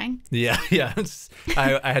 Are you crying? Yeah. I had to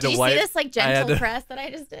wipe. Did you see this like gentle press that I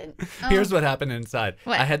just did? Oh. Here's what happened inside.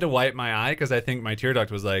 What? I had to wipe my eye because I think my tear duct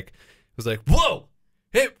was like, whoa,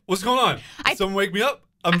 hey, what's going on? Did someone wake me up?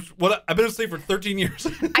 I've been asleep for 13 years.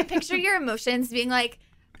 I picture your emotions being like,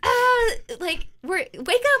 wake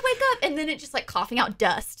up, and then it just like coughing out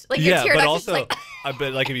dust. Like your tear but duct also, is just like... I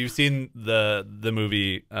bet like if you've seen the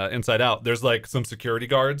movie Inside Out, there's like some security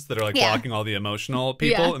guards that are like blocking all the emotional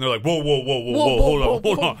people, and they're like, whoa,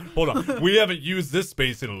 hold on, we haven't used this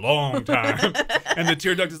space in a long time, and the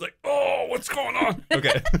tear duct is like, oh, what's going on?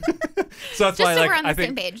 Okay, so that's why we're on the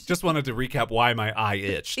same page. Just wanted to recap why my eye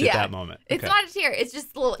itched at that moment. It's not a tear; it's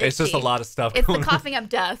just a little itchy. It's just a lot of stuff. It's the coughing up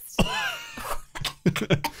dust.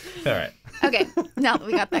 All right. Okay. Now that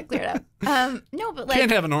we got that cleared up. No, but like,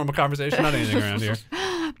 can't have a normal conversation about anything around here.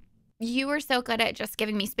 You were so good at just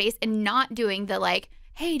giving me space and not doing the like,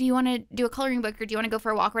 hey, do you want to do a coloring book or do you want to go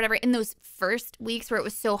for a walk or whatever in those first weeks where it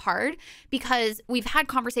was so hard, because we've had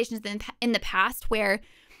conversations in the past where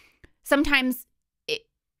sometimes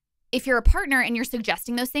if you're a partner and you're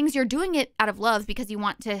suggesting those things, you're doing it out of love because you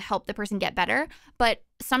want to help the person get better. But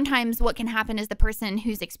sometimes what can happen is the person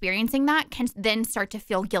who's experiencing that can then start to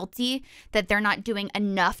feel guilty that they're not doing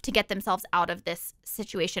enough to get themselves out of this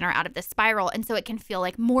situation or out of this spiral. And so it can feel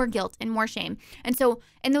like more guilt and more shame. And so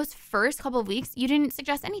in those first couple of weeks, you didn't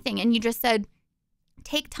suggest anything. And you just said,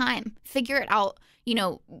 take time, figure it out,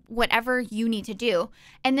 whatever you need to do.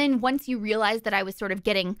 And then once you realized that I was sort of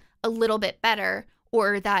getting a little bit better,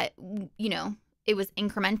 or that, it was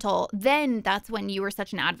incremental, then that's when you were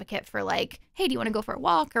such an advocate for like, hey, do you want to go for a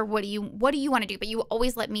walk? Or what do you want to do? But you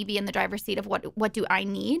always let me be in the driver's seat of what do I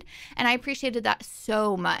need? And I appreciated that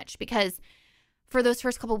so much, because for those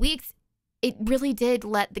first couple of weeks, it really did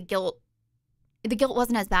let the guilt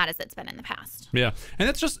wasn't as bad as it's been in the past. Yeah. And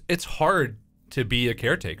it's hard to be a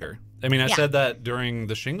caretaker. I mean, I said that during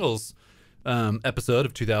the shingles episode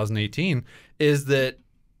of 2018, is that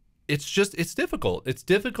it's difficult. It's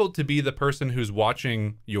difficult to be the person who's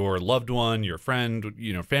watching your loved one, your friend,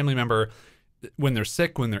 family member, when they're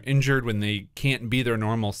sick, when they're injured, when they can't be their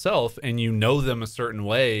normal self, and you know them a certain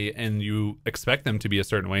way and you expect them to be a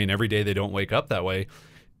certain way, and every day they don't wake up that way.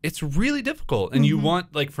 It's really difficult. And you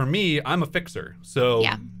want, like, for me, I'm a fixer. So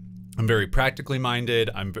I'm very practically minded.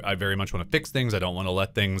 I very much want to fix things. I don't want to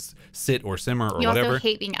let things sit or simmer or whatever. You also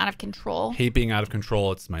hate being out of control. Hate being out of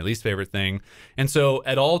control. It's my least favorite thing. And so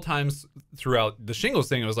at all times throughout the shingles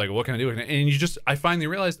thing, it was like, what can I do? And I finally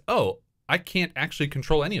realized, oh, I can't actually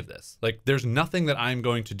control any of this. Like, there's nothing that I'm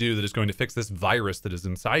going to do that is going to fix this virus that is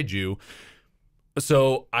inside you.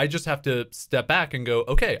 So I just have to step back and go,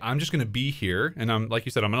 okay, I'm just going to be here. And I'm, like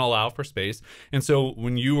you said, I'm going to allow for space. And so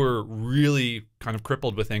when you were really kind of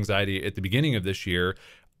crippled with anxiety at the beginning of this year,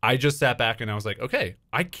 I just sat back and I was like, okay,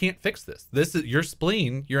 I can't fix this. This is your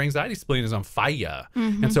spleen, your anxiety spleen is on fire.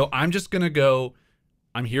 And so I'm just going to go,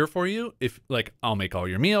 I'm here for you. If I'll make all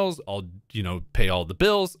your meals, I'll, pay all the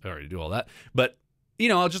bills. I already do all that. But,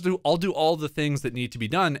 I'll do all the things that need to be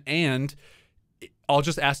done. And I'll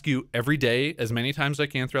just ask you every day, as many times as I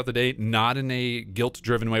can throughout the day, not in a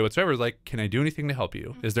guilt-driven way whatsoever. Like, can I do anything to help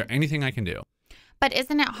you? Is there anything I can do? But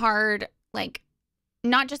isn't it hard,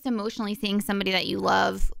 not just emotionally seeing somebody that you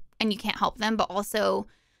love and you can't help them, but also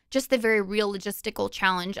just the very real logistical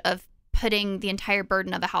challenge of putting the entire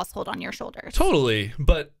burden of a household on your shoulders. Totally.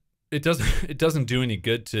 But it doesn't do any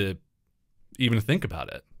good to even think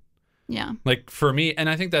about it. Yeah. Like for me, and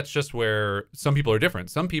I think that's just where some people are different.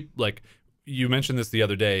 Some people, like you mentioned this the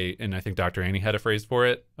other day, and I think Dr. Annie had a phrase for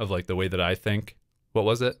it of like the way that I think. What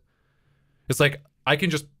was it? It's like I can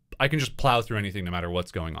just plow through anything no matter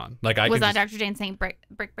what's going on. Like I was can that just, Dr. Jane saying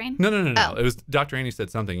brick brain? No. Oh. It was Dr. Annie said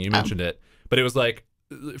something. You mentioned it, but it was like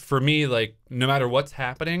for me, like no matter what's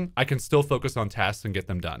happening, I can still focus on tasks and get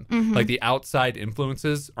them done. Like the outside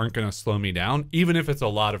influences aren't going to slow me down, even if it's a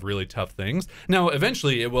lot of really tough things. Now,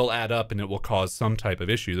 eventually it will add up and it will cause some type of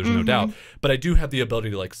issue. There's no doubt, but I do have the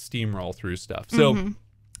ability to like steamroll through stuff. So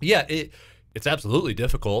yeah, it's absolutely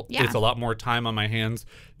difficult. Yeah. It's a lot more time on my hands.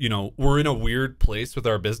 You know, we're in a weird place with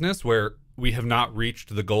our business where we have not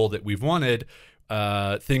reached the goal that we've wanted.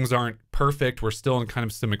 Things aren't perfect. We're still in kind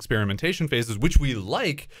of some experimentation phases, which we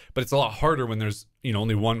like, but it's a lot harder when there's, you know,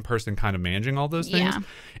 only one person kind of managing all those things.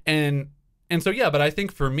 Yeah. And so, yeah, but I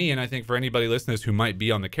think for me, and I think for anybody listening who might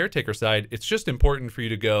be on the caretaker side, it's just important for you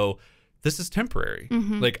to go, this is temporary.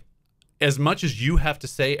 Like as much as you have to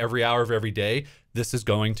say every hour of every day, this is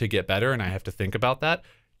going to get better. And I have to think about that.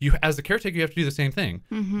 You, as the caretaker, you have to do the same thing.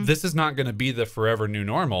 This is not going to be the forever new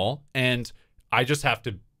normal. And I just have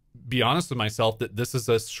to be honest with myself that this is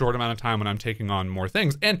a short amount of time when I'm taking on more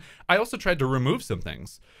things. And I also tried to remove some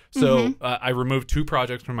things. So I removed 2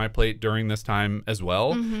 projects from my plate during this time as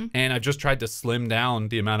well. And I've just tried to slim down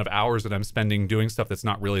the amount of hours that I'm spending doing stuff that's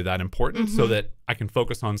not really that important so that I can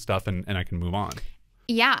focus on stuff and I can move on.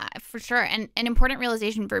 Yeah, for sure. And an important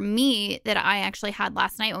realization for me that I actually had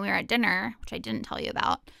last night when we were at dinner, which I didn't tell you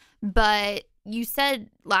about, but you said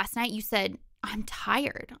last night, you said, I'm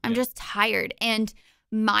tired. I'm just tired. And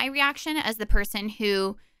my reaction as the person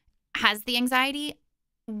who has the anxiety,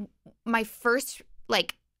 my first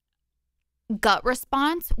like gut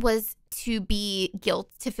response was to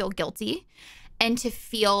feel guilty and to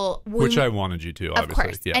feel which I wanted you to, obviously. Of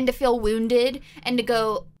course. Yeah. And to feel wounded and to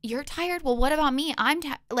go, you're tired. Well, what about me?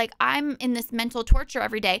 I'm in this mental torture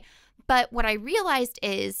every day. But what I realized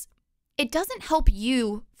is it doesn't help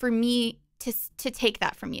you for me to take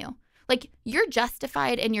that from you. Like you're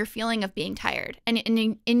justified in your feeling of being tired and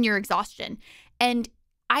in your exhaustion. And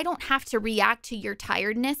I don't have to react to your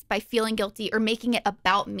tiredness by feeling guilty or making it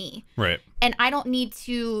about me. Right. And I don't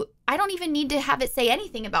even need to have it say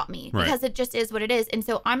anything about me because it just is what it is. And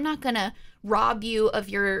so I'm not going to rob you of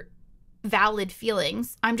your valid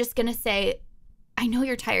feelings. I'm just going to say, I know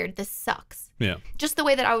you're tired. This sucks. Yeah. Just the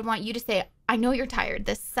way that I would want you to say, I know you're tired.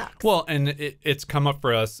 This sucks. Well, and it's come up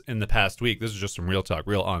for us in the past week. This is just some real talk,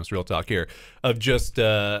 real honest, real talk here of just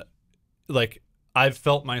like I've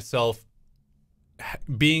felt myself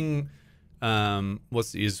being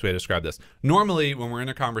what's the easiest way to describe this? Normally, when we're in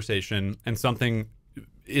a conversation and something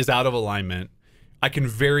is out of alignment, I can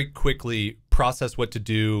very quickly process what to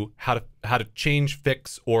do, how to change,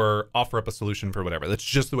 fix, or offer up a solution for whatever. That's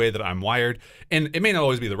just the way that I'm wired. And it may not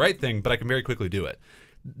always be the right thing, but I can very quickly do it.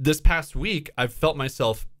 This past week, I've felt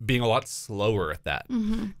myself being a lot slower at that.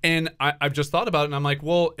 And I've just thought about it, and I'm like,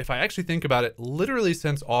 well, if I actually think about it, literally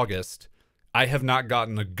since August, I have not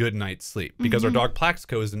gotten a good night's sleep because our dog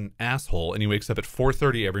Plaxico is an asshole, and he wakes up at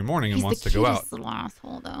 4:30 every morning and wants to go out. He's the cutest little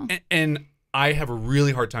asshole, though. And I have a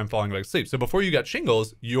really hard time falling back to sleep. So before you got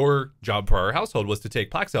shingles, your job for our household was to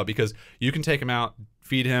take Plax out because you can take him out,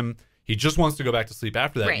 feed him. He just wants to go back to sleep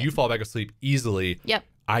after that. You fall back asleep easily. Yep.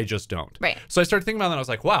 I just don't. Right. So I started thinking about that. And I was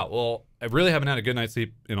like, wow, well, I really haven't had a good night's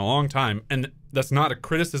sleep in a long time. And that's not a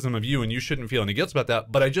criticism of you, and you shouldn't feel any guilt about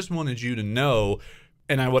that. But I just wanted you to know.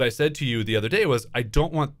 And what I said to you the other day was, I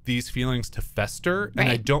don't want these feelings to fester. And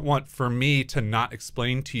I don't want for me to not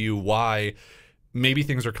explain to you why maybe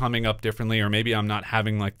things are coming up differently, or maybe I'm not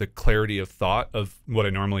having like the clarity of thought of what I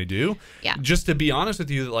normally do. Yeah. Just to be honest with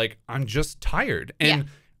you, that like, I'm just tired. And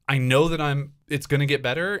I know that it's going to get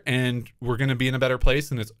better and we're going to be in a better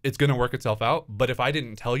place and it's going to work itself out. But if I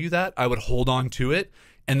didn't tell you that, I would hold on to it.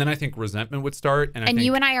 And then I think resentment would start. And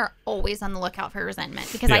you and I are always on the lookout for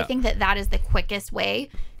resentment because I think that is the quickest way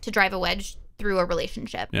to drive a wedge through a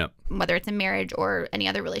relationship, whether it's a marriage or any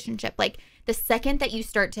other relationship. Like the second that you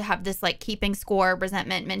start to have this like keeping score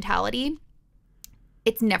resentment mentality,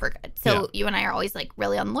 it's never good. So you and I are always like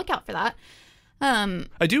really on the lookout for that.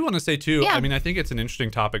 I do want to say too, I mean, I think it's an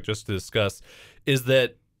interesting topic just to discuss, is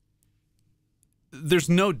that there's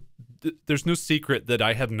no secret that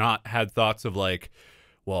I have not had thoughts of like,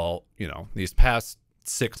 well, you know, these past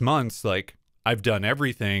 6 months, like I've done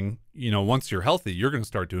everything. Once you're healthy, you're going to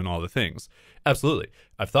start doing all the things. Absolutely.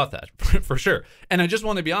 I've thought that for sure. And I just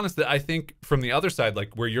want to be honest that I think from the other side,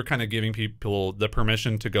 like where you're kind of giving people the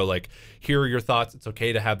permission to go like, here are your thoughts. It's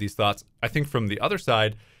okay to have these thoughts. I think from the other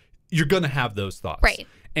side, you're going to have those thoughts. Right.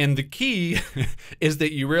 And the key is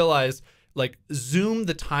that you realize, like, zoom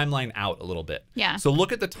the timeline out a little bit. Yeah. So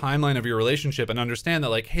look at the timeline of your relationship and understand that,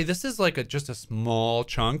 like, hey, this is like just a small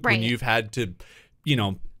chunk when you've had to,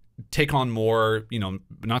 take on more,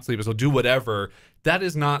 not sleep, so do whatever. That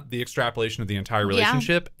is not the extrapolation of the entire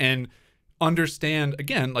relationship. And understand,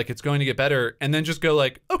 again, like, it's going to get better. And then just go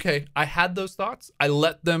like, okay, I had those thoughts. I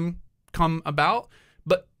let them come about,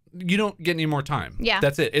 but you don't get any more time. Yeah.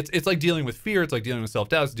 That's it. It's like dealing with fear. It's like dealing with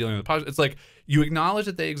self-doubt. It's dealing with positive. It's like you acknowledge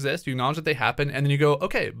that they exist. You acknowledge that they happen. And then you go,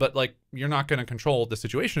 okay, but like you're not going to control the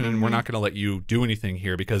situation and we're not going to let you do anything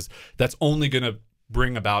here because that's only going to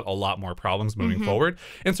bring about a lot more problems moving forward.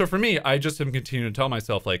 And so for me, I just am continuing to tell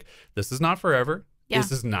myself like, this is not forever. Yeah.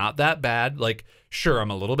 This is not that bad. Like, sure, I'm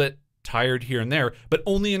a little bit tired here and there, but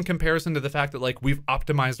only in comparison to the fact that like we've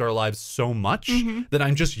optimized our lives so much that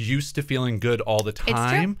I'm just used to feeling good all the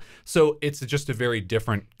time. So it's just a very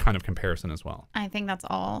different kind of comparison as well. I think that's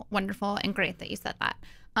all wonderful and great that you said that.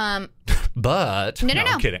 But no,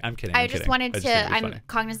 I'm kidding. I just wanted to, I'm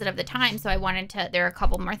cognizant of the time, so I wanted to, there are a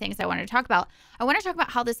couple more things I wanted to talk about. I want to talk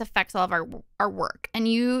about how this affects all of our work. And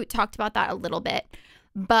you talked about that a little bit,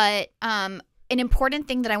 but an important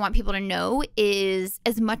thing that I want people to know is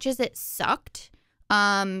as much as it sucked,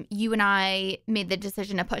 you and I made the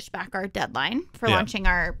decision to push back our deadline for launching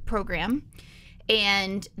our program.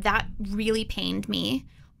 And that really pained me.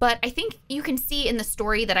 But I think you can see in the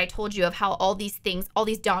story that I told you of how all these things, all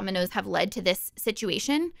these dominoes have led to this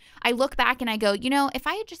situation. I look back and I go, if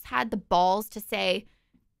I had just had the balls to say,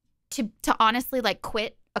 to honestly like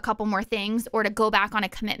quit a couple more things or to go back on a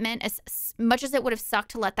commitment, as much as it would have sucked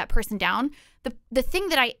to let that person down, the thing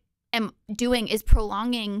that I am doing is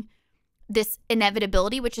prolonging this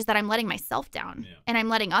inevitability, which is that I'm letting myself down and I'm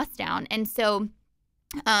letting us down. And so,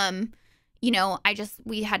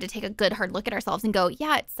 we had to take a good hard look at ourselves and go,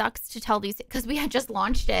 yeah, it sucks to tell these, because we had just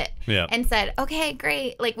launched it and said, okay,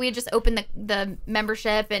 great. Like we had just opened the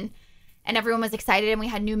membership and everyone was excited and we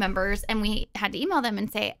had new members and we had to email them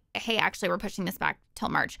and say, hey, actually, we're pushing this back till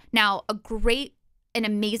March. Now, an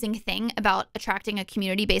amazing thing about attracting a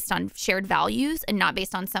community based on shared values and not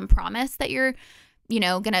based on some promise that you're,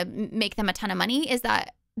 going to make them a ton of money is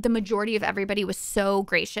that the majority of everybody was so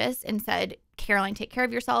gracious and said, Caroline, take care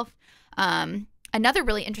of yourself. Another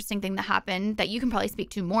really interesting thing that happened that you can probably speak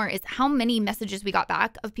to more is how many messages we got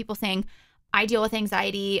back of people saying, I deal with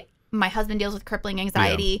anxiety. My husband deals with crippling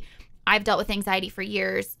anxiety. I've dealt with anxiety for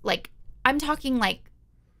years. Like, I'm talking like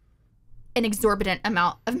an exorbitant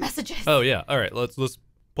amount of messages. Oh yeah. All right. Let's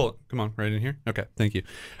pull it. Come on, right in here. Okay. Thank you.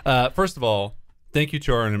 First of all, thank you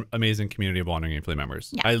to our amazing community of Wandering Aimfully members.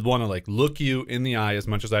 Yeah. I want to like look you in the eye as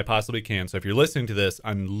much as I possibly can. So if you're listening to this,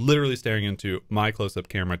 I'm literally staring into my close-up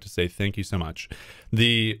camera to say thank you so much.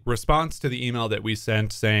 The response to the email that we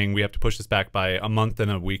sent saying we have to push this back by a month and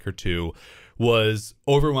a week or two was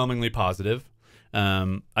overwhelmingly positive.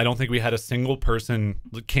 I don't think we had a single person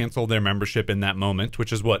cancel their membership in that moment,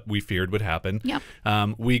 which is what we feared would happen. Yep.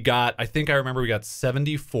 I think I remember we got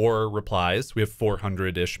 74 replies. We have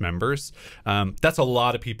 400-ish members. That's a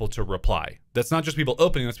lot of people to reply. That's not just people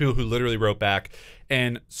opening, that's people who literally wrote back.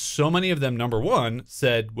 And so many of them, number one,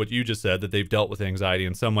 said what you just said, that they've dealt with anxiety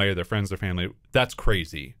in some way, or their friends, their family. That's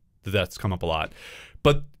crazy. That's come up a lot.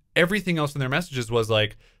 But everything else in their messages was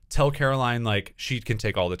like, tell Caroline like she can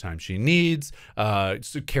take all the time she needs,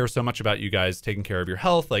 care so much about you guys taking care of your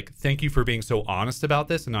health. Like, thank you for being so honest about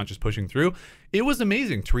this and not just pushing through. It was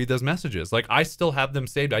amazing to read those messages. Like, I still have them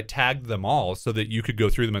saved. I tagged them all so that you could go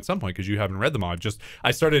through them at some point because you haven't read them all.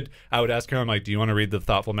 I would ask Caroline, like, do you want to read the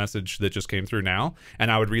thoughtful message that just came through now?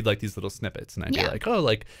 And I would read like these little snippets and I'd be like, oh,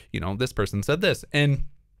 like, this person said this. And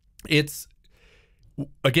it's,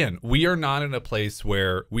 again, we are not in a place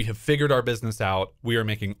where we have figured our business out. We are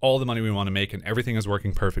making all the money we want to make and everything is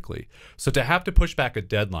working perfectly. So to have to push back a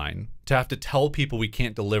deadline, to have to tell people we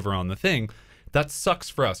can't deliver on the thing, that sucks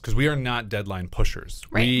for us because we are not deadline pushers.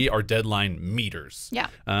 Right. We are deadline meters. Yeah.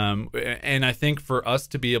 And I think for us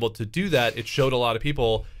to be able to do that, it showed a lot of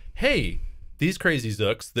people, hey, these crazy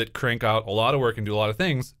zooks that crank out a lot of work and do a lot of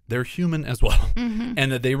things, they're human as well.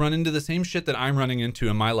 And that they run into the same shit that I'm running into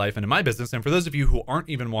in my life and in my business. And for those of you who aren't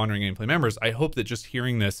even Wandering Aimfully members, I hope that just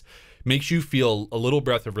hearing this makes you feel a little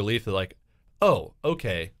breath of relief that like, oh,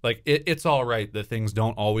 okay, like it's all right that things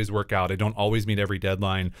don't always work out. I don't always meet every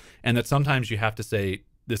deadline. And that sometimes you have to say,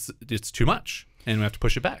 it's too much. And we have to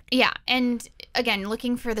push it back. Yeah. And again,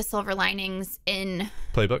 looking for the silver linings in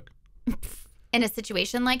Playbook. in a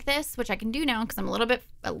situation like this, which I can do now because I'm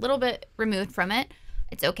a little bit removed from it.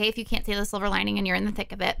 It's okay if you can't see the silver lining and you're in the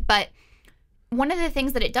thick of it. But one of the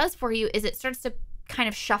things that it does for you is it starts to kind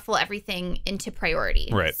of shuffle everything into priority.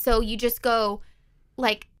 Right. So you just go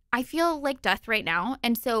like, I feel like death right now.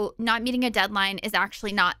 And so not meeting a deadline is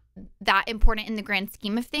actually not that important in the grand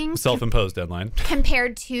scheme of things. Self-imposed deadline.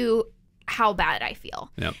 Compared to how bad I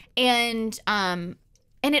feel. Yep. And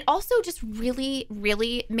it also just really,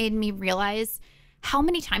 really made me realize how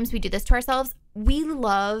many times we do this to ourselves. We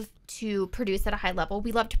love to produce at a high level.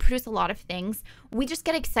 We love to produce a lot of things. We just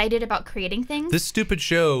get excited about creating things. This stupid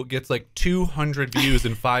show gets like 200 views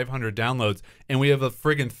and 500 downloads, and we have a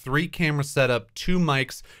friggin' 3-camera setup, 2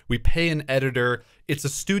 mics. We pay an editor. It's a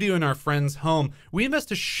studio in our friend's home. We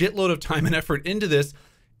invest a shitload of time and effort into this,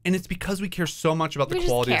 and it's because we care so much about the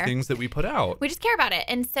quality of things that we put out. We just care about it.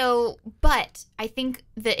 And so, but I think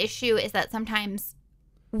the issue is that sometimes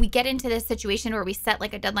we get into this situation where we set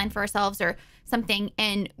like a deadline for ourselves or something,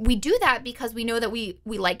 and we do that because we know that we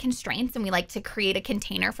like constraints and we like to create a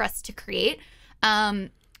container for us to create.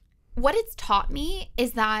 What it's taught me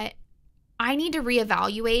is that I need to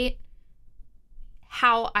reevaluate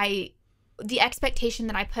the expectation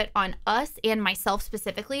that I put on us and myself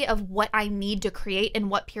specifically of what I need to create in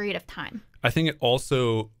what period of time. I think it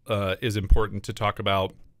also is important to talk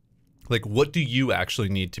about, like, what do you actually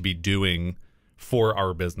need to be doing for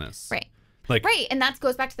our business? Right. Like, right. And that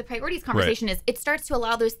goes back to the priorities conversation. Is it starts to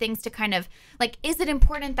allow those things to kind of like, is it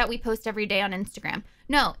important that we post every day on Instagram?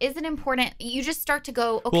 No. Is it important? You just start to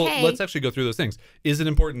go, okay. Well, let's actually go through those things. Is it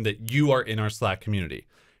important that you are in our Slack community?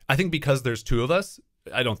 I think because there's 2 of us,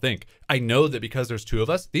 I know that because there's 2 of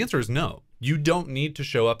us, the answer is no. You don't need to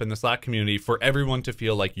show up in the Slack community for everyone to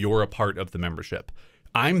feel like you're a part of the membership.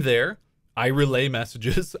 I'm there. I relay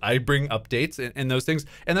messages. I bring updates and those things.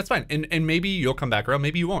 And that's fine. And maybe you'll come back around.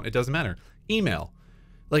 Maybe you won't. It doesn't matter. Email.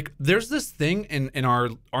 Like, there's this thing in our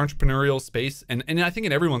entrepreneurial space, and I think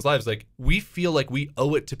in everyone's lives, like, we feel like we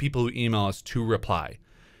owe it to people who email us to reply.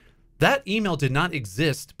 That email did not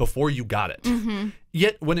exist before you got it. Mm-hmm.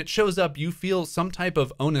 Yet when it shows up, you feel some type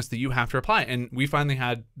of onus that you have to reply. And we finally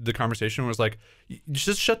had the conversation where it was like,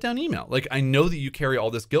 just shut down email. Like, I know that you carry all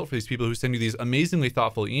this guilt for these people who send you these amazingly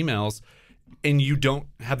thoughtful emails, and you don't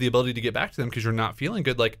have the ability to get back to them because you're not feeling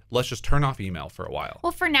good. Like, let's just turn off email for a while.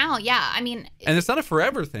 Well, for now, yeah. I mean, and it's not a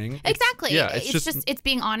forever thing. Exactly. It's just it's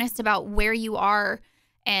being honest about where you are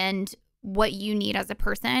and what you need as a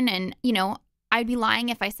person. And, you know, I'd be lying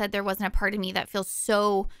if I said there wasn't a part of me that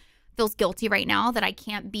feels guilty right now that I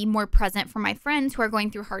can't be more present for my friends who are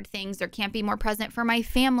going through hard things, or can't be more present for my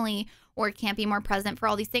family, or can't be more present for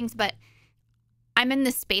all these things. But I'm in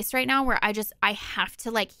this space right now where I have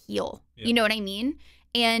to like heal. Yeah. You know what I mean?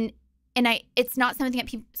 And it's not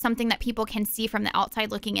something that people can see from the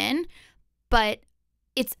outside looking in, but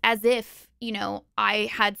it's as if, you know, I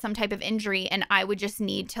had some type of injury and I would just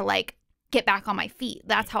need to like get back on my feet.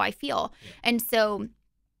 That's how I feel. Yeah. And so,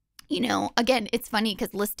 you know, again, it's funny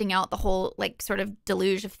because listing out the whole like sort of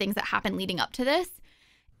deluge of things that happened leading up to this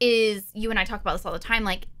is, you and I talk about this all the time,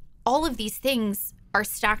 like all of these things are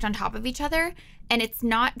stacked on top of each other, and it's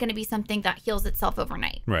not going to be something that heals itself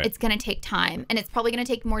overnight. Right. It's going to take time, and it's probably going to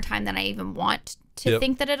take more time than I even want to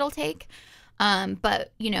think that it'll take.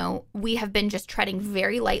 But, you know, we have been just treading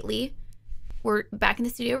very lightly. We're back in the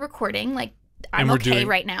studio recording. Like, I'm okay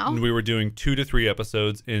right now. We were doing 2 to 3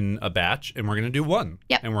 episodes in a batch, and we're going to do 1.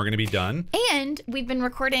 Yep. And we're going to be done. And we've been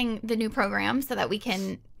recording the new program so that we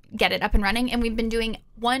can get it up and running. And we've been doing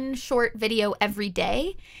 1 short video every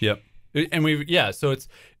day. Yep. And so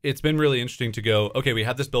it's been really interesting to go, okay, we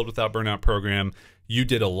had this Build Without Burnout program. You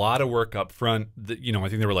did a lot of work up front. You know, I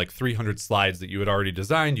think there were like 300 slides that you had already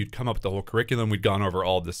designed. You'd come up with the whole curriculum. We'd gone over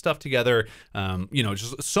all of this stuff together. You know,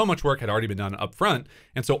 just so much work had already been done up front.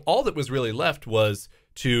 And so all that was really left was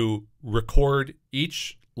to record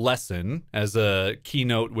each lesson as a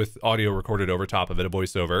keynote with audio recorded over top of it, a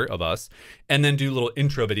voiceover of us, and then do little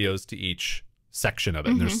intro videos to each section of it.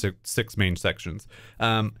 Mm-hmm. And there's 6 main sections.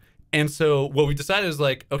 And so what we decided is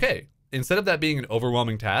like, okay, instead of that being an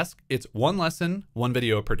overwhelming task, it's 1 lesson, 1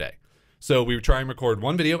 video per day. So we would try and record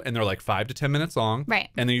 1 video, and they're like 5 to 10 minutes long. Right.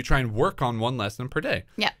 And then you try and work on 1 lesson per day.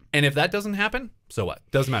 Yeah. And if that doesn't happen, so what?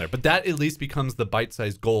 Doesn't matter. But that at least becomes the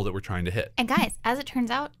bite-sized goal that we're trying to hit. And guys, as it turns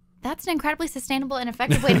out, that's an incredibly sustainable and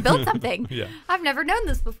effective way to build something. Yeah. I've never known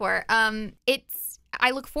this before.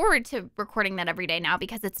 I look forward to recording that every day now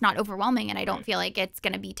because it's not overwhelming and I don't feel like it's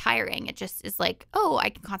going to be tiring. It just is like, oh, I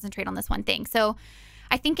can concentrate on this one thing. So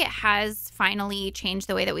I think it has finally changed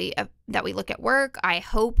the way that we look at work. I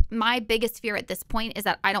hope. My biggest fear at this point is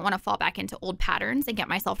that I don't want to fall back into old patterns and get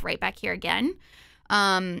myself right back here again.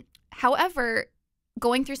 However,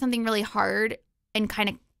 going through something really hard and kind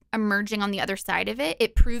of emerging on the other side of it,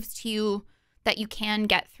 it proves to you that you can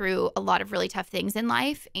get through a lot of really tough things in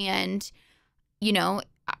life. And, you know,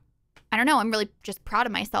 I don't know, I'm really just proud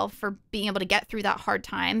of myself for being able to get through that hard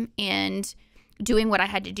time and doing what I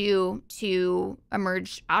had to do to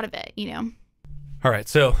emerge out of it, you know? All right,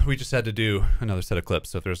 so we just had to do another set of clips,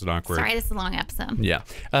 so if there's an awkward... Sorry, this is a long episode. Yeah.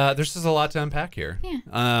 There's just a lot to unpack here.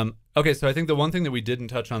 Yeah. Okay, so I think the one thing that we didn't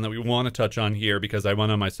touch on that we want to touch on here, because I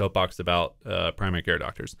went on my soapbox about primary care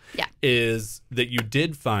doctors, is that you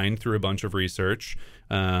did find through a bunch of research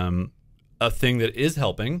a thing that is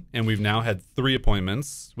helping, and we've now had 3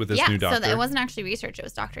 appointments with this new doctor. So it wasn't actually research, it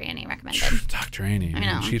was Dr. Annie recommended. Dr. Annie, I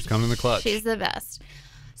know. She's coming in the clutch. She's the best.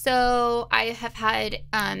 So I have had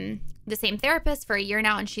the same therapist for a year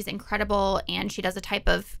now, and she's incredible, and she does a type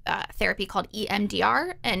of therapy called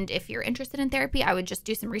EMDR, and if you're interested in therapy, I would just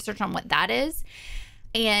do some research on what that is.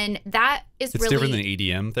 And that is it's different than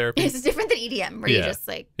EDM therapy? It's different than EDM, where you just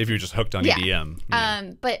like... If you're just hooked on EDM.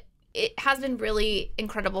 Yeah. But it has been really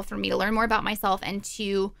incredible for me to learn more about myself and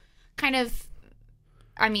to kind of,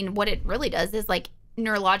 I mean, what it really does is like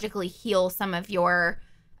neurologically heal some of your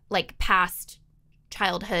like past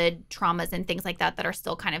childhood traumas and things like that that are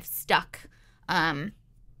still kind of stuck. I'm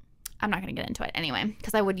not going to get into it anyway,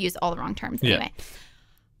 because I would use all the wrong terms anyway.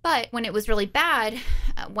 But when it was really bad,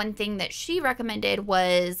 one thing that she recommended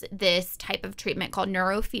was this type of treatment called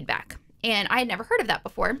neurofeedback. And I had never heard of that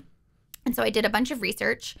before. And so I did a bunch of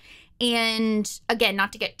research, and again,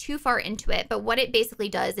 not to get too far into it, but what it basically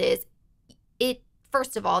does is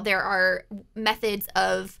first of all, there are methods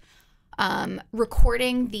of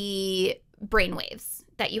recording the brain waves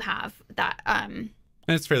that you have that. And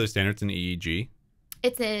it's fairly standard. It's an EEG.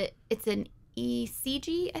 It's an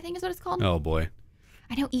ECG, I think is what it's called. Oh boy.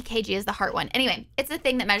 I know EKG is the heart one. Anyway, it's the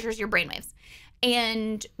thing that measures your brain waves.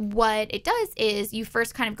 And what it does is you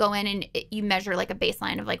first kind of go in and you measure like a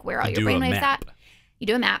baseline of like where all your brain waves at. You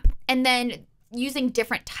do a map. And then using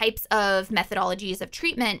different types of methodologies of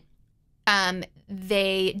treatment,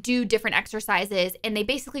 they do different exercises, and they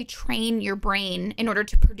basically train your brain in order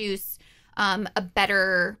to produce a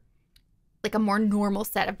better, like a more normal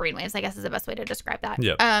set of brain waves, I guess is the best way to describe that.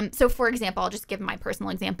 Yep. So for example, I'll just give my personal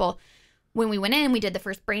example. When we went in, we did the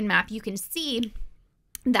first brain map. You can see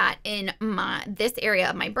that in this area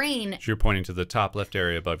of my brain. So you're pointing to the top left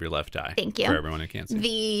area above your left eye. Thank you. For everyone who can't see.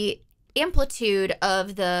 The amplitude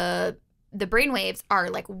of the brain waves are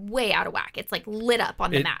like way out of whack. It's like lit up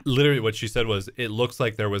on the map. Literally what she said was, it looks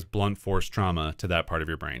like there was blunt force trauma to that part of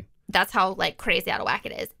your brain. That's how like crazy out of whack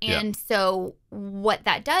it is. And so what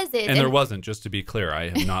that does is... And there wasn't, just to be clear, I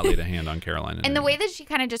have not laid a hand on Caroline. And the way that she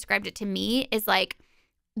kind of described it to me is like,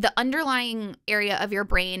 the underlying area of your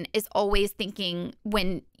brain is always thinking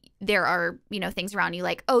when there are, you know, things around you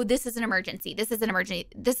like, oh, this is an emergency. This is an emergency.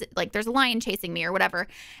 This, like, there's a lion chasing me or whatever.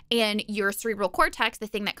 And your cerebral cortex, the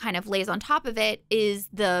thing that kind of lays on top of it, is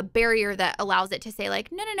the barrier that allows it to say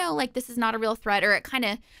like, no, like this is not a real threat. Or it kind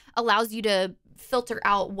of allows you to filter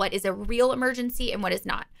out what is a real emergency and what is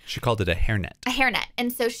not. She called it a hairnet. A hairnet.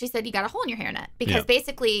 And so she said you got a hole in your hairnet because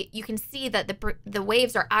basically you can see that the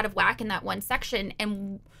waves are out of whack in that one section.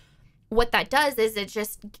 And what that does is it's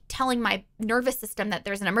just telling my nervous system that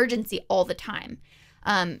there's an emergency all the time.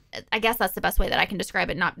 I guess that's the best way that I can describe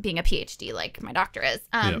it, not being a PhD like my doctor is.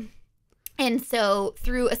 And so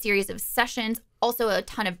through a series of sessions, also a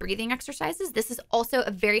ton of breathing exercises, this is also a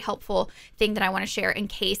very helpful thing that I want to share in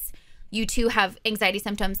case you too have anxiety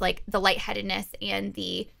symptoms like the lightheadedness and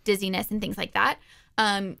the dizziness and things like that.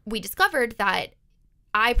 We discovered that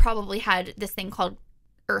I probably had this thing called,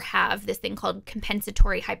 or have this thing called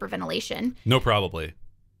compensatory hyperventilation. No, probably.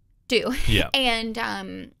 Do. Yeah.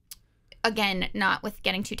 And again, not with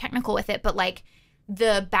getting too technical with it, but like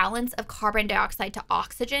the balance of carbon dioxide to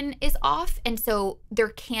oxygen is off. And so there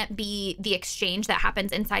can't be the exchange that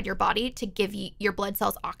happens inside your body to give you your blood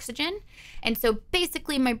cells oxygen. And so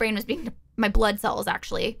basically my brain was my blood cells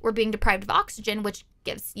actually were being deprived of oxygen, which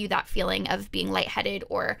gives you that feeling of being lightheaded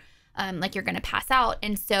or like you're going to pass out.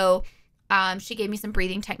 And so she gave me some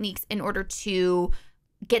breathing techniques in order to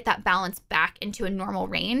get that balance back into a normal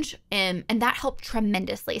range. And that helped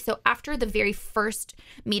tremendously. So after the very first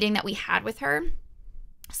meeting that we had with her,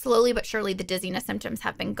 slowly but surely the dizziness symptoms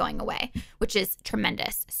have been going away, which is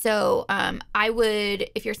tremendous. So I would,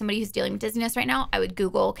 if you're somebody who's dealing with dizziness right now, I would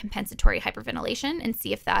Google compensatory hyperventilation and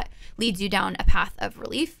see if that leads you down a path of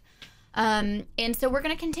relief. And so we're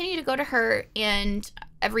going to continue to go to her, and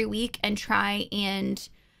every week and try and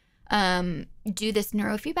do this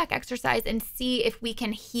neurofeedback exercise and see if we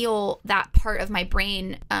can heal that part of my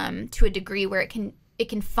brain to a degree where it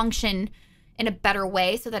can function in a better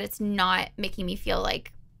way so that it's not making me feel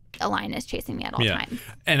like a lion is chasing me at all times.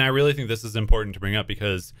 And I really think this is important to bring up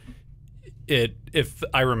because if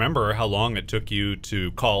I remember how long it took you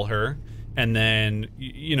to call her, and then,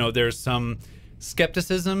 you know, there's some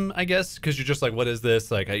skepticism, I guess, because you're just like, what is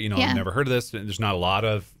this? Like, I've never heard of this. There's not a lot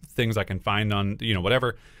of things I can find on,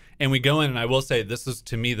 whatever. And we go in, and I will say this is,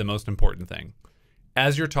 to me, the most important thing.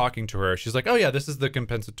 As you're talking to her, she's like, oh, yeah, this is the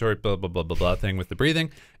compensatory blah, blah, blah, blah, blah thing with the breathing.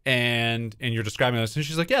 And you're describing this. And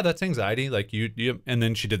she's like, yeah, that's anxiety. Like, you. And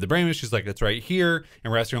then she did the brainwave. She's like, it's right here.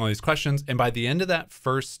 And we're asking all these questions. And by the end of that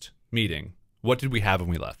first meeting, what did we have when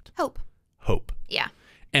we left? Hope. Yeah.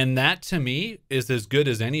 And that, to me, is as good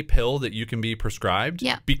as any pill that you can be prescribed.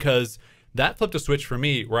 Yeah. Because that flipped a switch for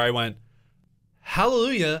me where I went,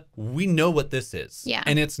 hallelujah, we know what this is. Yeah.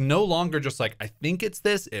 And it's no longer just like, I think it's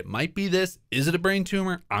this, it might be this, is it a brain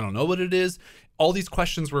tumor? I don't know what it is. All these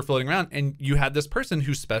questions were floating around, and you had this person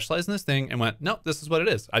who specialized in this thing and went, no, this is what it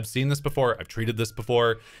is. I've seen this before. I've treated this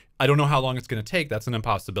before. I don't know how long it's going to take. That's an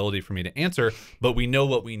impossibility for me to answer, but we know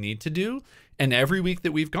what we need to do. And every week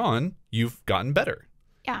that we've gone, you've gotten better.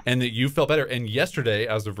 Yeah. And that you felt better. And yesterday,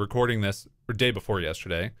 as of recording this, or day before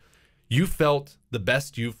yesterday, you felt the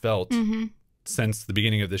best you've felt since the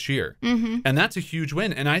beginning of this year. And that's a huge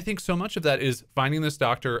win. And I think so much of that is finding this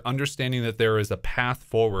doctor, understanding that there is a path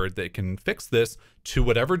forward that can fix this to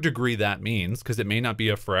whatever degree that means, because it may not be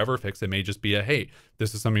a forever fix. It may just be a, hey,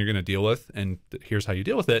 this is something you're going to deal with, and here's how you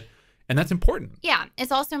deal with it. And that's important. Yeah.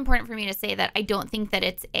 It's also important for me to say that I don't think that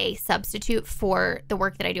it's a substitute for the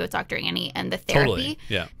work that I do with Dr. Annie and the therapy. Totally.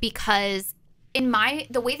 Yeah. Because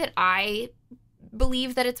the way that I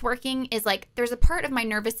believe that it's working is like there's a part of my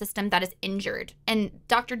nervous system that is injured, and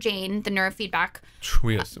Dr. Jane, the neurofeedback,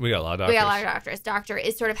 we got a lot of doctors. We got a lot of doctors. Doctor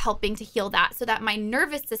is sort of helping to heal that so that my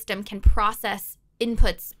nervous system can process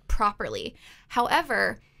inputs properly.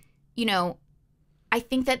 However, I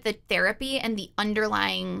think that the therapy and the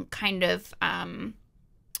underlying kind of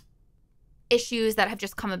issues that have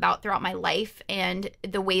just come about throughout my life and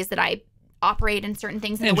the ways that I operate in certain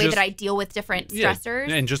things and the way that I deal with different stressors.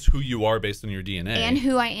 And just who you are based on your DNA. And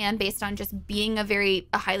who I am based on just being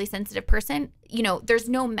a highly sensitive person. There's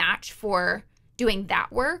no match for doing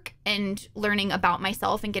that work and learning about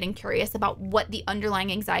myself and getting curious about what the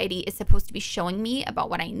underlying anxiety is supposed to be showing me about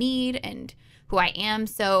what I need and who I am.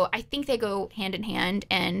 So I think they go hand in hand,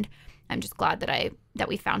 and I'm just glad that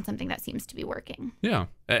we found something that seems to be working. Yeah.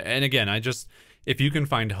 And again, if you can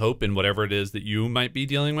find hope in whatever it is that you might be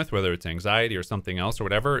dealing with, whether it's anxiety or something else or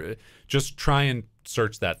whatever, just try and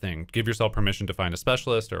search that thing. Give yourself permission to find a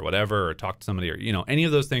specialist or whatever, or talk to somebody, or, any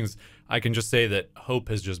of those things. I can just say that hope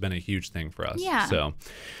has just been a huge thing for us. Yeah. So.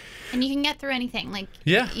 And you can get through anything.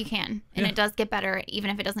 You can. And it does get better, even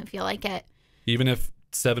if it doesn't feel like it. Even if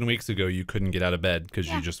 7 weeks ago you couldn't get out of bed because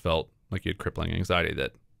you just felt like you had crippling anxiety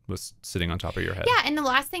that was sitting on top of your head. Yeah, and the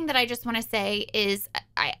last thing that I just want to say is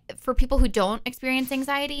for people who don't experience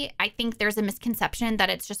anxiety, I think there's a misconception that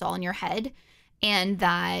it's just all in your head, and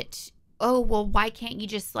that, oh, well, why can't you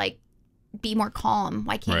just be more calm?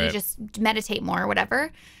 Why can't you just meditate more or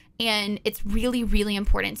whatever? And it's really, really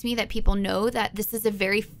important to me that people know that this is a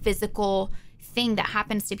very physical thing that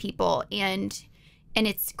happens to people, and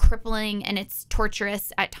it's crippling and it's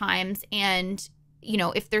torturous at times. And,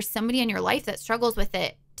 if there's somebody in your life that struggles with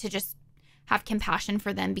it, to just have compassion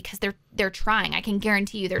for them, because they're trying. I can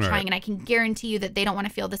guarantee you they're trying, and I can guarantee you that they don't want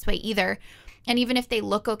to feel this way either. And even if they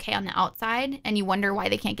look okay on the outside and you wonder why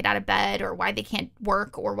they can't get out of bed or why they can't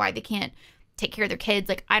work or why they can't take care of their kids,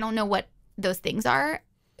 I don't know what those things are.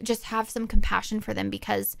 Just have some compassion for them,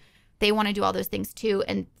 because they want to do all those things too,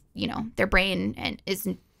 and their brain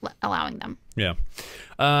isn't allowing them. Yeah.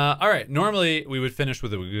 All right. Normally we would finish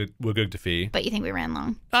with a Wagug Fee. But you think we ran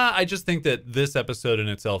long? I just think that this episode in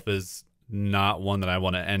itself is not one that I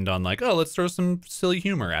want to end on oh, let's throw some silly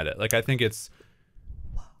humor at it. I think it's...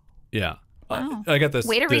 Yeah. Wow. I got this.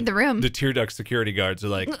 Way to read the room. The tear duct security guards are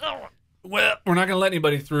well, we're not going to let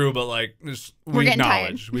anybody through, but we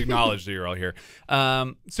acknowledge that you're all here.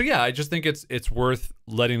 So yeah, I just think it's worth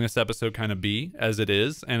letting this episode kind of be as it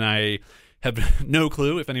is. And I have no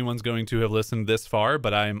clue if anyone's going to have listened this far,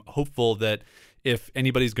 but I'm hopeful that if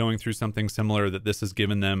anybody's going through something similar, that this has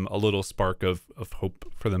given them a little spark of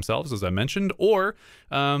hope for themselves, as I mentioned, or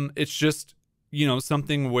it's just,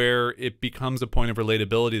 something where it becomes a point of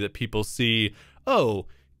relatability that people see, oh,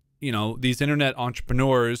 you know, these internet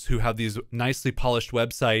entrepreneurs who have these nicely polished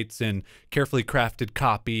websites and carefully crafted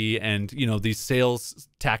copy and, you know, these sales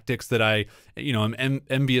tactics that I, you know, am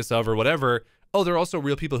envious of or whatever. Oh, there are also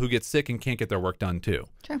real people who get sick and can't get their work done too.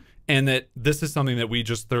 Sure. And that this is something that we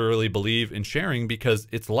just thoroughly believe in sharing because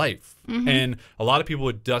it's life. And a lot of people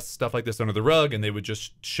would dust stuff like this under the rug and they would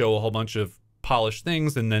just show a whole bunch of polished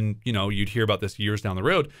things. And then, you know, you'd hear about this years down the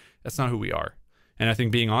road. That's not who we are. And I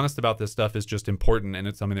think being honest about this stuff is just important, and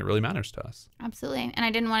it's something that really matters to us. Absolutely. And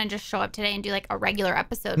I didn't want to just show up today and do like a regular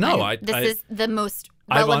episode. No, this is the most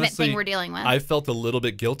relevant thing we're dealing with. I felt a little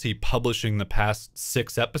bit guilty publishing the past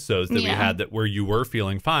 6 episodes that we had that where you were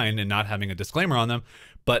feeling fine and not having a disclaimer on them.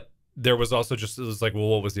 But there was also just, it was like, well,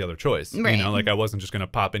 what was the other choice? Right. You know, like I wasn't just going to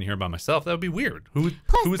pop in here by myself. That would be weird. Who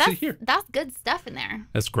would sit here? That's good stuff in there.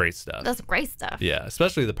 That's great stuff. That's great stuff. Yeah,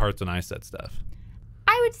 especially the parts when I said stuff.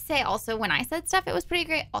 I would say also when I said stuff, it was pretty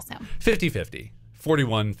great also. 50-50.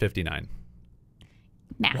 41-59.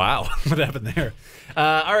 Math. Wow, what happened there?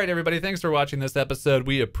 All right, everybody, thanks for watching this episode.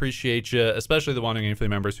 We appreciate you, especially the Wandering Aimfully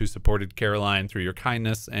members who supported Caroline through your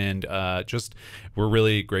kindness, and just we're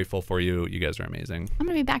really grateful for you. You guys are amazing. I'm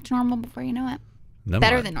gonna be back to normal before you know it. Then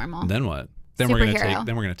Better what? than normal. Then what? Then we're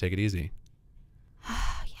gonna take it easy. Yeah.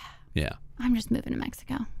 Yeah. I'm just moving to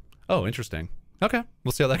Mexico. Oh, interesting. Okay,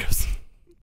 we'll see how that goes.